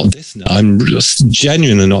me wrong, I'm not dissing it. I'm just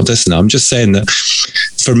genuinely not dissing it. I'm just saying that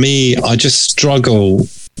for me, I just struggle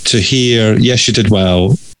to hear, yes, you did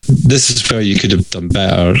well. This is where you could have done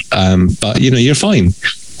better. But you know, you're fine,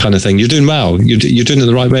 kind of thing. You're doing well. You're doing it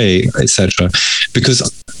the right way, etc.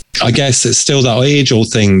 Because I guess it's still that age-old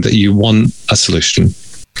thing that you want a solution.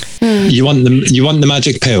 You want the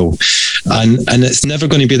magic pill, and it's never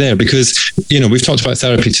going to be there, because you know, we've talked about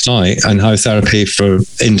therapy tonight and how therapy for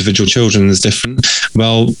individual children is different.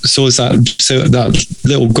 Well, so that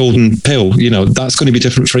little golden pill, you know, that's going to be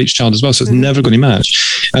different for each child as well. So it's never going to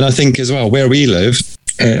match. And I think as well, where we live,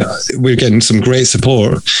 we're getting some great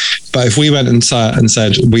support. But if we went and sat and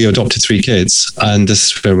said we adopted 3 kids and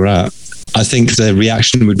this is where we're at, I think the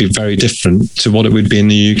reaction would be very different to what it would be in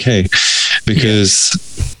the UK, because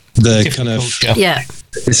the kind of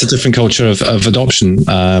it's a different culture of adoption.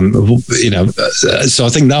 You know, so I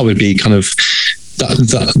think that would be kind of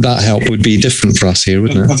that help would be different for us here,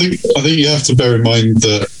 wouldn't it? I think you have to bear in mind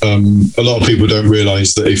that a lot of people don't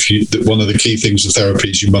realise that that one of the key things of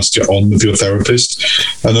therapy is you must get on with your therapist,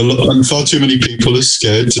 and far too many people are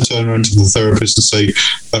scared to turn around to the therapist and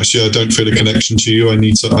say, actually, I don't feel a connection to you. I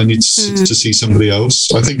need to see somebody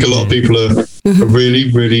else. I think a lot of people are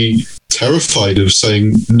really, really terrified of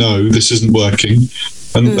saying, no, this isn't working.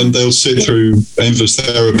 And they'll sit through endless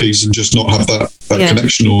therapies and just not have that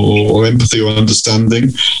connection or empathy or understanding.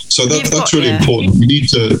 So that's really important. You need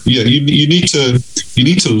to you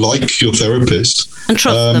need to like your therapist and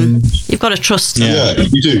trust them. You've got to trust them. Yeah,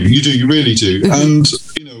 you do. You really do. And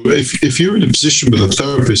you know, if you're in a position with a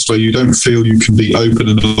therapist where you don't feel you can be open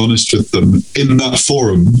and honest with them in that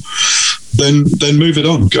forum, then move it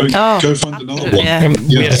on. Go find another one.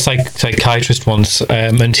 We had a psychiatrist once,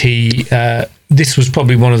 and he. This was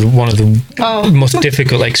probably one of the most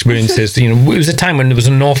difficult experiences. You know, it was a time when there was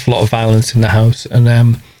an awful lot of violence in the house,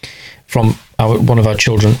 and from one of our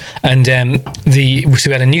children, and so we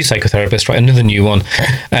had a new psychotherapist, right, another new one,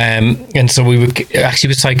 and so we were actually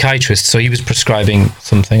with psychiatrists, so he was prescribing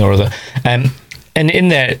something or other, and in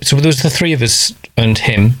there, so there was the 3 of us and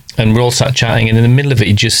him, and we're all sat chatting, and in the middle of it,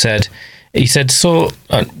 he said, so.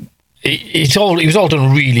 It was all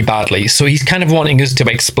done really badly, so he's kind of wanting us to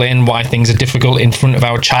explain why things are difficult in front of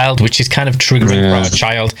our child, which is kind of triggering for our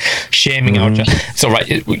child, shaming our child. So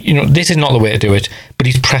you know, this is not the way to do it, but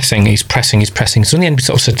he's pressing. So in the end, we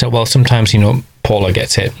sort of said, well, sometimes, you know, Paula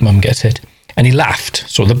gets hit, Mum gets hit, and he laughed.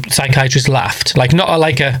 So the psychiatrist laughed, like not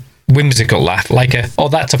like a whimsical laugh, like oh,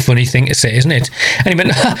 that's a funny thing to say, isn't it? And he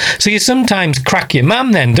went, so you sometimes crack your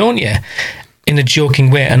mum then, don't you? In a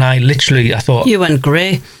joking way. And I thought... You went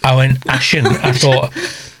grey. I went ashen. I thought,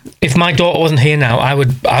 if my daughter wasn't here now, I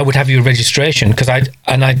would have your registration, because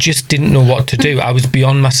I just didn't know what to do. I was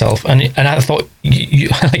beyond myself. And I thought,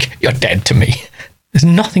 you're dead to me. There's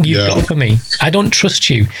nothing you've got for me. I don't trust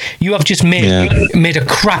you. You have just made a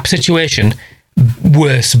crap situation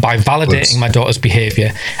worse by validating my daughter's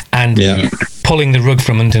behaviour and pulling the rug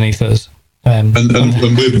from underneath us. And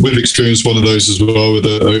we've experienced one of those as well with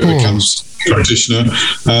a cancer practitioner,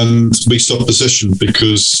 and we stopped the session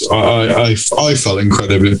because I felt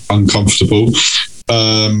incredibly uncomfortable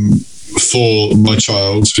for my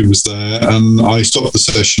child who was there, and I stopped the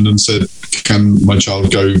session and said, can my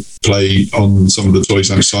child go play on some of the toys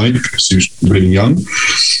outside, because he was really young.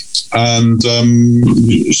 And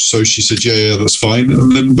so she said, yeah, that's fine.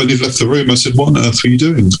 And then when he left the room, I said, what on earth were you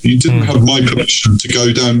doing? You didn't have my permission to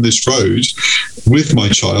go down this road with my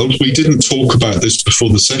child. We didn't talk about this before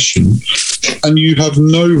the session. And you have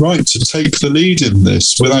no right to take the lead in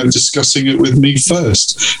this without discussing it with me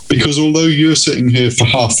first. Because although you're sitting here for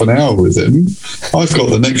half an hour with him, I've got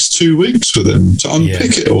the next 2 weeks with him to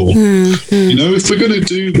unpick it all. You know, if we're going to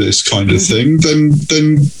do this kind of thing,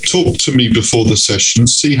 then talk to me before the session,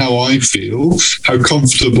 see how I feel, how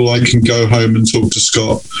comfortable I can go home and talk to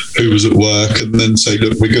Scott, who was at work, and then say,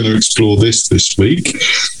 look, we're going to explore this week.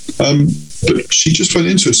 But she just went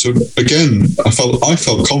into it. So again, I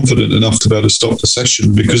felt confident enough to be able to stop the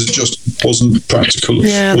session because it just wasn't practical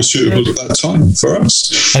or suitable at that time for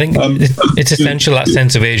us. I think it's essential, that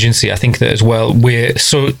sense of agency. I think that as well, we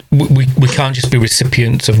can't just be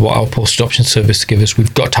recipients of what our post-adoption service give us.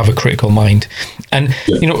 We've got to have a critical mind, and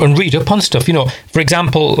and read up on stuff. For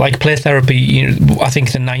example, like play therapy. I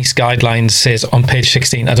think the NICE guidelines says on page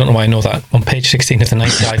 16. I don't know why I know that. On page 16 of the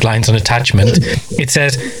NICE guidelines on attachment, it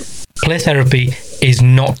says play therapy is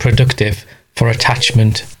not productive for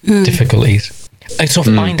attachment difficulties. And so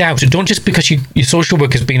find out. Don't just because your social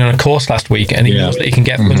worker's been on a course last week and he knows that he can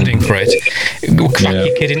get funding for it, crack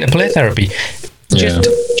your kid into play therapy. Just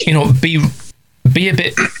be a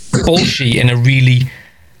bit bullshit in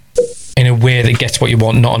a way that gets what you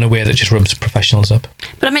want, not in a way that just rubs professionals up.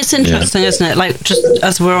 But I mean, it's interesting, isn't it? Like, just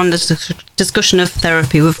as we're on this discussion of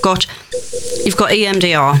therapy, you've got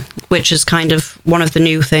EMDR, which is kind of one of the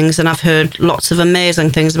new things, and I've heard lots of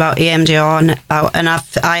amazing things about EMDR, and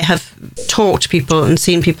I have talked to people and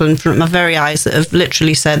seen people in front of my very eyes that have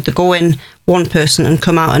literally said they go in one person and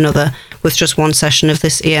come out another with just one session of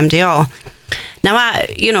this EMDR. Now,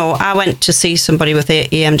 I went to see somebody with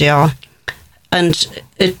EMDR, and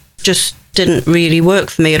it just didn't really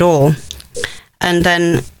work for me at all. And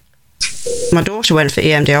then my daughter went for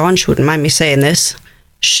EMDR, and she wouldn't mind me saying this.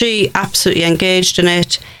 She absolutely engaged in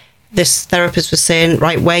it. This therapist was saying,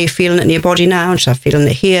 right, where are you feeling it in your body now? And she said, I'm feeling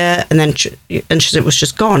it here. And then she said it was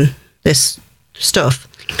just gone, this stuff.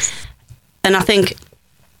 And I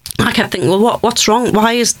kept thinking, well, what's wrong?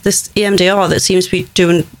 Why is this EMDR that seems to be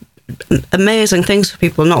doing amazing things for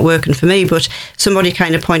people not working for me? But somebody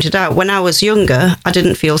kind of pointed out, when I was younger, I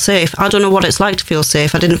didn't feel safe. I don't know what it's like to feel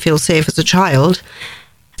safe. I didn't feel safe as a child,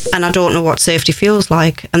 and I don't know what safety feels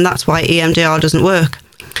like, and that's why EMDR doesn't work.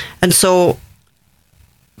 And so,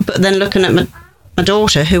 but then looking at my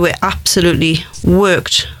daughter, who it absolutely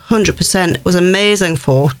worked 100%, was amazing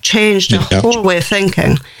for, changed her whole way of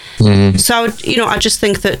thinking. So I just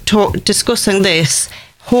think that discussing this,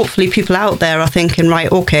 hopefully people out there are thinking,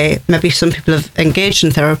 right, okay, maybe some people have engaged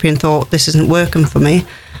in therapy and thought this isn't working for me.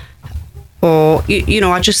 Or,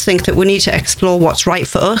 I just think that we need to explore what's right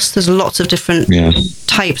for us. There's lots of different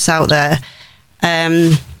types out there.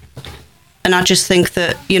 And I just think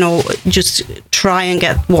that, just try and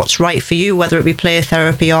get what's right for you, whether it be play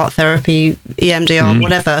therapy, art therapy, EMDR,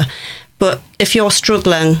 whatever. But if you're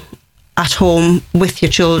struggling at home with your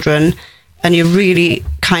children and you're really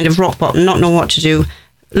kind of rock bottom, not knowing what to do,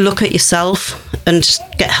 look at yourself and just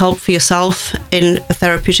get help for yourself in a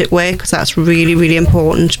therapeutic way, because that's really, really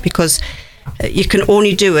important, because you can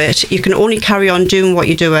only do it, you can only carry on doing what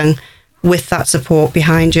you're doing with that support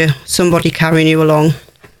behind you, somebody carrying you along.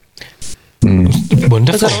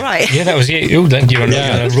 Wonderful. Was that all right? Yeah, that was you. You're on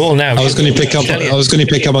a roll now. I was going to pick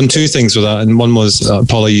up on two things with that, and one was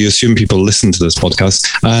Paula, you assume people listen to this podcast,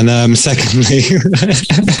 and secondly,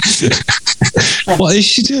 what is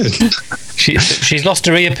she doing? She's lost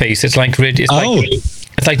her earpiece. It's like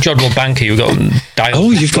Jodwell Banker. You've got dial. Oh,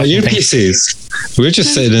 you've got earpieces. we're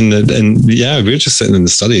just sitting in the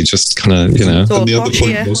study, just kind of, you know. And the other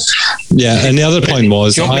point was, and the other point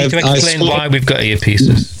was, do you want me to explain why we've got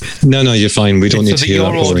earpieces? No, you're fine. We don't need to hear that.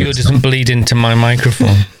 So that your audio doesn't bleed into my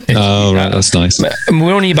microphone. Right, that's nice.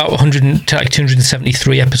 We're only about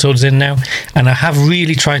 273 episodes in now, and I have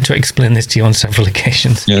really tried to explain this to you on several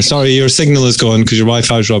occasions. Yeah, sorry, your signal is gone because your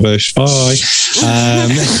Wi-Fi's rubbish. Bye.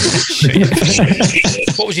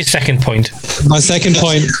 What was your second point? My second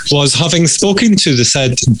point was, having spoken to the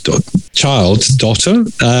said daughter,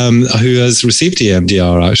 who has received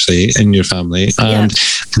EMDR actually in your family, and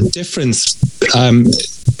the difference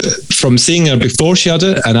from seeing her before she had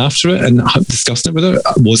it and after it and discussing it with her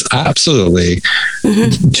was absolutely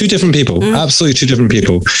two different people, absolutely two different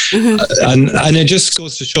people. And it just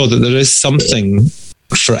goes to show that there is something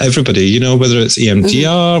for everybody, you know, whether it's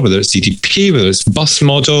EMDR, whether it's DTP, whether it's bus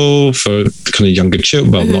model for kind of younger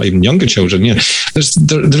children, well, not even younger children, you know,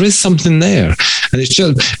 there is something there. And it's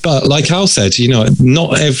just, but like Al said, you know,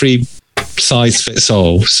 not every size fits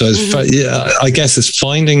all. So it's, I guess it's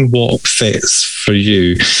finding what fits for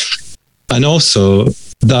you. And also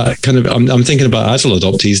that kind of, I'm thinking about adult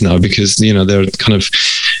adoptees now, because, you know, they're kind of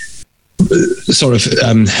sort of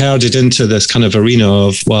herded into this kind of arena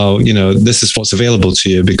of, well, you know, this is what's available to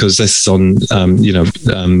you because this is on,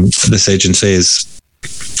 this agency is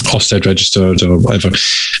Ofsted registered or whatever,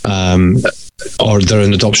 or they're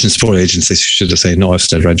an adoption support agency, should I say, not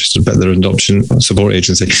Ofsted registered, but they're an adoption support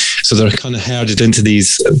agency. So they're kind of herded into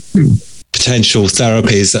these potential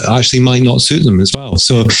therapies that actually might not suit them as well.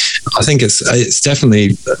 So I think it's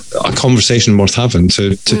definitely a conversation worth having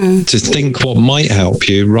to think what might help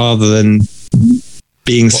you rather than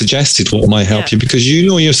being suggested what might help you, because you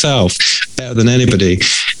know yourself better than anybody.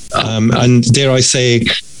 And dare I say,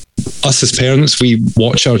 us as parents, we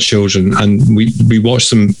watch our children and we watch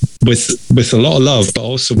them with a lot of love, but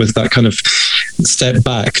also with that kind of step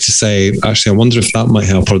back to say, actually, I wonder if that might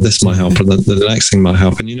help, or this might help, or the next thing might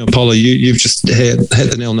help. And, you know, Paula, you've just hit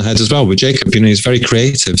the nail on the head as well with Jacob. You know, he's very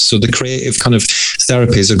creative. So the creative kind of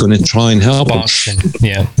therapies are going to try and help him.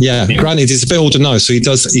 Yeah. Granted, he's a bit older now, so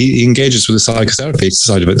he engages with the psychotherapy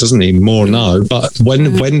side of it, doesn't he? More now. But when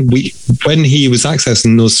he was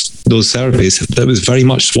accessing those therapies, that was very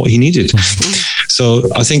much what he needed. So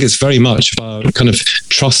I think it's very much about kind of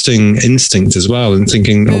trusting instinct as well, and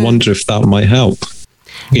thinking, I wonder if that might help.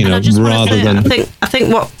 You know, rather than I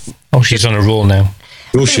think what. Oh, she's on a roll now.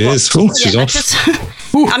 Oh, she is. Oh, she's off.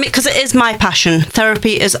 I mean, because it is my passion.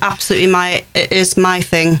 Therapy is absolutely my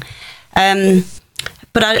thing.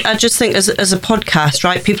 But I just think as a podcast,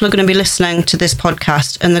 right, people are going to be listening to this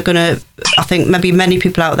podcast, and they're going to, I think maybe many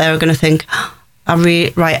people out there are going to think, I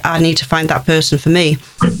need to find that person for me.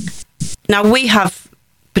 Now, we have,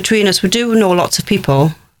 between us, we do know lots of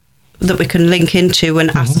people that we can link into and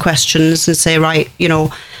ask questions and say, right, you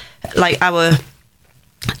know, like our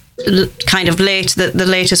kind of the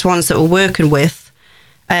latest ones that we're working with.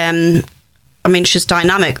 I mean, she's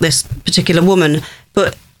dynamic, this particular woman,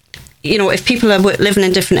 but, you know, if people are living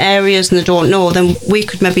in different areas and they don't know, then we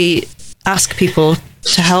could maybe ask people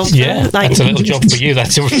to help them. Like, that's a little job for you.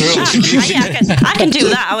 That's a I can do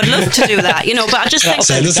that. I would love to do that, you know, but I just think...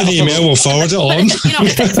 Send us an email, we'll forward it on. You know,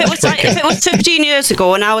 if it was 15 years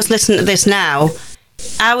ago and I was listening to this now,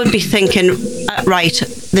 I would be thinking, right,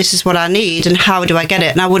 this is what I need and how do I get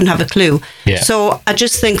it? And I wouldn't have a clue. Yeah. So I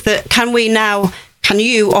just think that can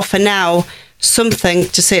you offer now something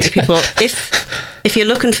to say to people, if you're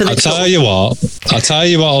looking for the... I'll tell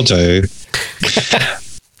you what I'll do.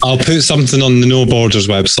 I'll put something on the No Borders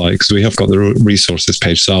website, because we have got the resources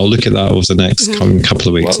page. So I'll look at that over the next couple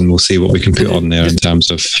of weeks, and we'll see what we can put on there in terms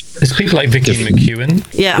of... There's people like Vicky McEwen.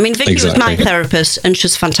 Yeah, I mean, Vicky was my therapist, and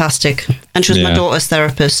she's fantastic. And she was my daughter's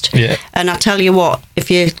therapist. Yeah. And I tell you what, if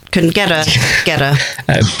you can get her.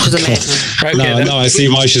 She's amazing. Now I see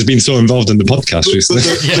why she's been so involved in the podcast recently.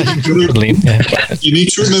 You need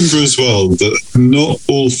to remember as well that not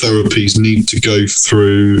all therapies need to go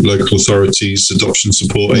through local authorities, adoption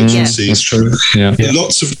support agencies. That's true. Yeah.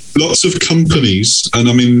 Lots of companies, and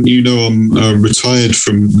I mean, you know, I'm retired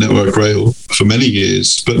from Network Rail for many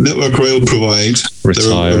years, but Network Rail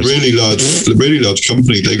they're a really large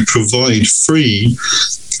company. They provide free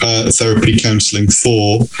therapy counselling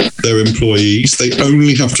for their employees. They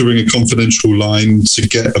only have to ring a confidential line to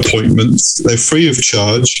get appointments. They're free of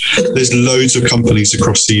charge. There's loads of companies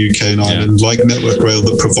across the UK and Ireland like Network Rail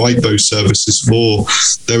that provide those services for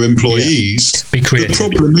their employees. Be creative.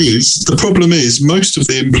 The problem is most of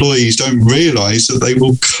the employees don't realise that they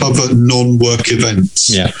will cover non-work events.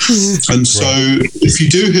 Yeah. And so if you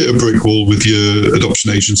do hit a brick wall with your adoption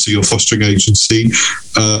agency or fostering agency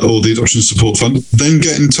or the adoption support fund, then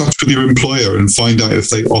get in touch with your employer and find out if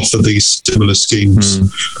they offer these similar schemes.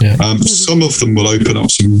 Some of them will open up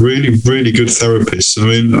some really, really good therapists. I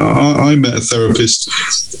mean, I met a therapist,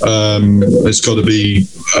 it's got to be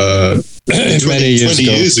 20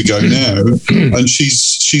 years ago now, and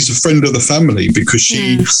she's a friend of the family because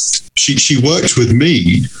she worked with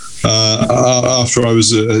me after I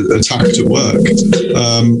was attacked at work.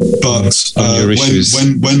 But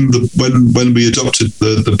when we adopted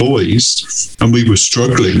the boys and we were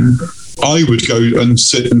struggling, I would go and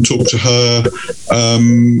sit and talk to her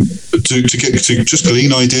to just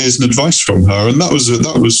glean ideas and advice from her, and that was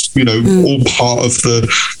all part of the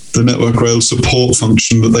Network Rail support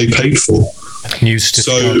function that they paid for.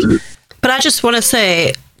 But I just want to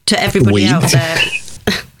say to everybody out there,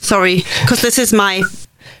 sorry, because this is my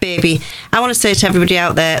baby, I want to say to everybody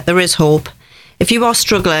out there is hope. If you are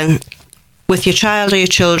struggling with your child or your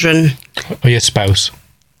children or your spouse.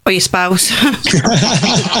 But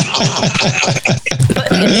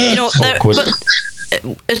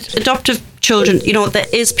adoptive children, there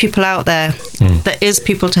is people out there. There is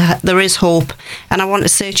people there is hope, and I want to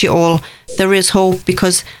say to you all, there is hope,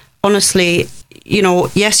 because honestly,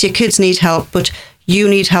 yes, your kids need help, but you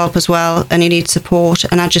need help as well, and you need support.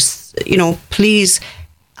 And I just, please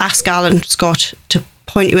ask Alan Scott to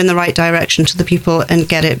point you in the right direction to the people and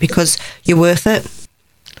get it, because you're worth it.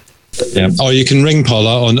 Yeah. Or you can ring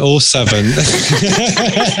Paula on 07.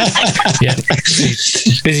 Yeah.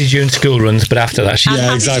 She's busy during school runs, but after that,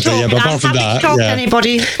 exactly. Yeah, but apart from that,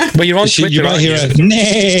 anybody. Well, you're on Twitter. You might hear a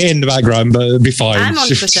nay in the background, but it'll be fine. I'm on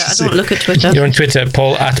Twitter. I don't look at Twitter. You're on Twitter, at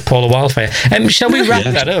Paula Wildfire. Shall we wrap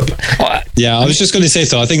that up? Yeah, I was just going to say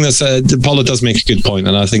so. I think that's Paula does make a good point,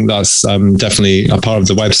 and I think that's definitely a part of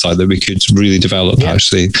the website that we could really develop.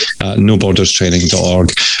 Actually,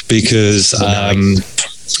 noborderstraining.org, because.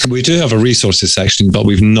 We do have a resources section, but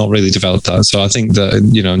we've not really developed that. So I think that,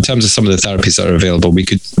 in terms of some of the therapies that are available, we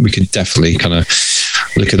could definitely kind of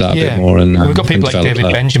look at that a bit more. And we've got people like David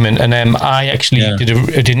Benjamin, and I actually did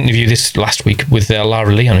an interview this last week with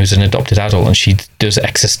Lara Leon, who's an adopted adult, and she does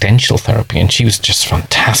existential therapy, and she was just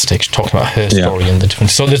fantastic. She talked about her story and the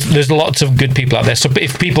difference. So there's lots of good people out there. So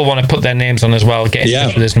if people want to put their names on as well, get in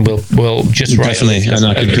touch with us, and we'll just write. Definitely, and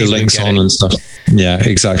I can put links on and stuff. Yeah,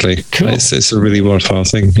 exactly. Cool. It's a really worthwhile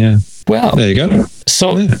thing. Yeah. Well, there you go.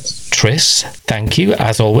 So, Tris, thank you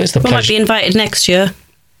as always. We might be invited next year.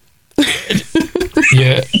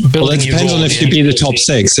 Yeah. Well, it depends on if you be the top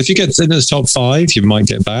 6. If you get into the top 5, you might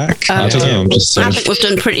get back. I don't know. I think we've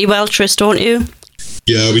done pretty well, Tris, don't you?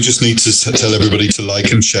 Yeah, we just need to tell everybody to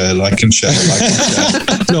like and share.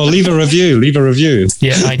 No, leave a review. Yeah,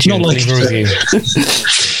 iTunes, leave a review.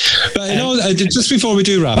 But just before we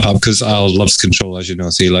do wrap up, because Al loves control, as you know,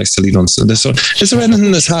 so he likes to lead on to this. So is there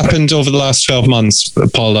anything that's happened over the last 12 months,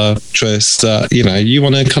 Paula, Tris, that you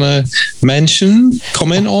want to kind of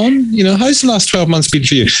comment on? How's the last 12 months been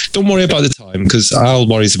for you? Don't worry about the time, because Al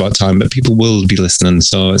worries about time, but people will be listening,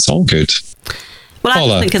 so it's all good. Well, Paula. I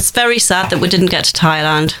just think it's very sad that we didn't get to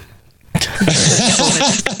Thailand.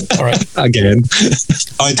 All right. Again.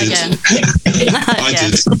 I did. I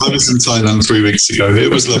did. I was in Thailand 3 weeks ago.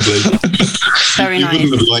 It was lovely. Very nice.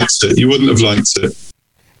 You wouldn't have liked it.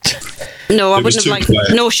 No, I wouldn't have liked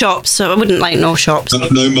no shops. So I wouldn't like no shops.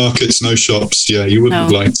 No markets, no shops. Yeah, you wouldn't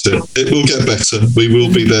have liked it. It will get better. We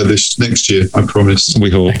will be there this next year, I promise.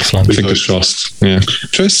 We hope. Excellent. Fingers crossed. Yeah.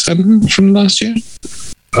 Tris, from last year?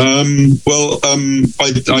 I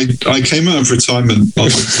came out of retirement on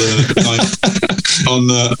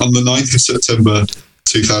the 9th of September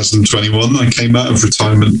 2021. I came out of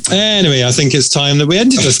retirement. Anyway, I think it's time that we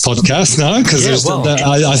ended this podcast now, because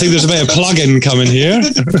I think there's a bit of plug-in coming here.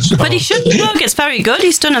 But he should plug. It's very good.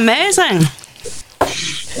 He's done amazing.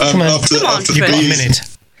 Come on, you've got a minute.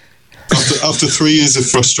 After 3 years of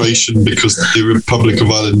frustration because the Republic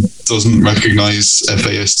of Ireland doesn't recognise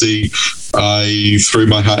FASD, I threw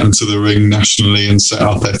my hat into the ring nationally and set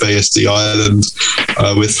up FASD Ireland.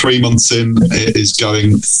 We're 3 months in. It is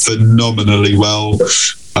going phenomenally well.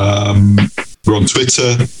 We're on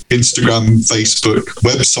Twitter, Instagram, Facebook.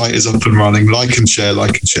 Website is up and running. Like and share.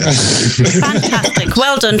 Fantastic.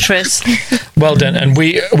 Well done, Tris. Well done. And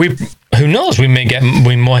we who knows, we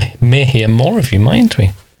may hear more of you, mightn't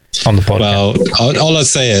we? On the podcast. Well, all I'd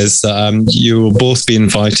say is that you will both be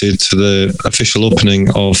invited to the official opening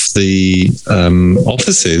of the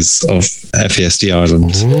offices of FASD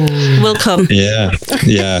Ireland. Ooh. We'll come. Yeah.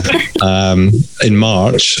 In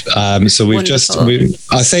March. So we've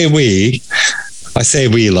I say we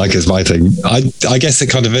like it's my thing. I guess it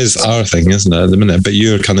kind of is our thing, isn't it, at the minute? But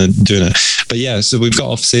you're kind of doing it. But yeah, so we've got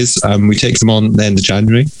offices. We take them on the end of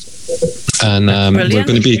January. And we're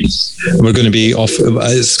going to be off.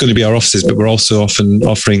 It's going to be our offices, but we're also often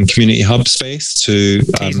offering community hub space to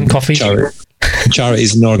coffee.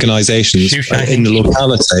 Charities and organisations in the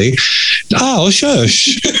locality. Oh,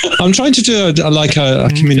 shush! I'm trying to do a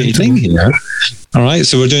community thing here. All right,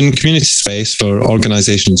 so we're doing community space for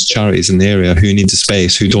organisations, charities in the area who need the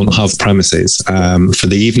space, who don't have premises for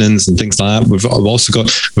the evenings and things like that. We've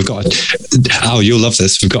got you'll love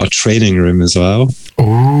this. We've got a training room as well.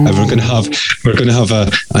 And we're going to have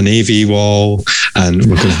an AV wall, and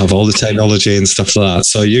we're going to have all the technology and stuff like that.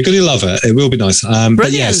 So you're going to love it. It will be nice.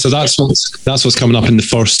 But yeah, so that's what's coming up in the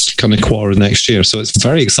first kind of quarter of next year. So it's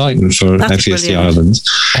very exciting for FESD Ireland.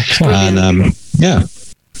 Excellent. And yeah.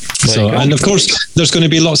 So, and of course, there's going to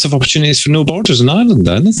be lots of opportunities for No Borders in Ireland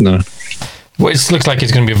then, isn't there? Well, it looks like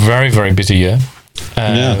it's going to be a very, very busy year.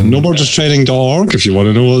 noborderstraining.org if you want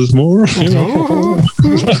to know more.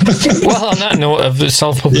 Well, on that note of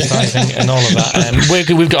self-publicising and all of that,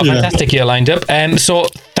 we've got a fantastic year lined up. So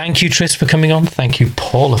thank you, Tris, for coming on. Thank you,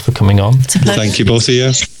 Paula, for coming on. Thank you, both of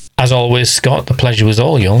you. As always, Scott, the pleasure was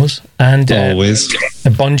all yours. And always.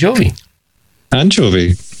 Bon Jovi.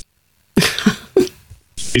 Anchovy.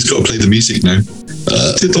 He's got to play the music now.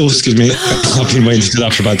 Excuse me. I've been waiting to do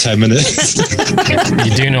that for about 10 minutes.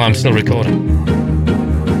 You do know I'm still recording.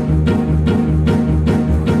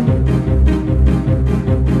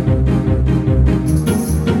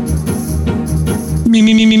 Me.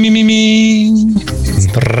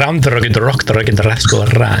 Round the rugged rock, the rugged rascal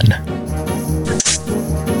ran.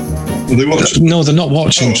 Are they watching? No, they're not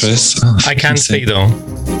watching, Tris. I can see, though.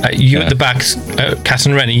 You at the back,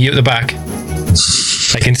 Casson-Rennie, you at the back.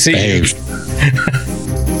 I can see you.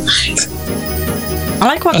 I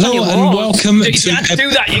like what's on your wall. And welcome You can't do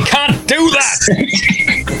that. You can't do that.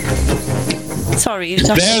 Sorry. There's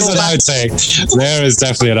an outtake. There is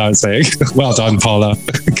definitely an outtake. Well done, Paula.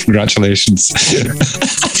 Congratulations.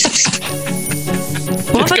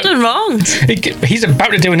 What have I done wrong? He's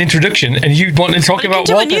about to do an introduction, and you want to talk about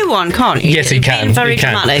do a new one, can't you? Yes, he can. Very he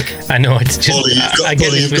can. dramatic. I know, it's just... Paula,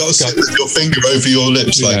 you've got to sit with your finger over your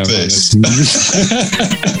lips like this.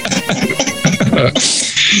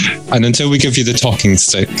 And until we give you the talking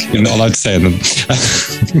stick, you're not allowed to say them.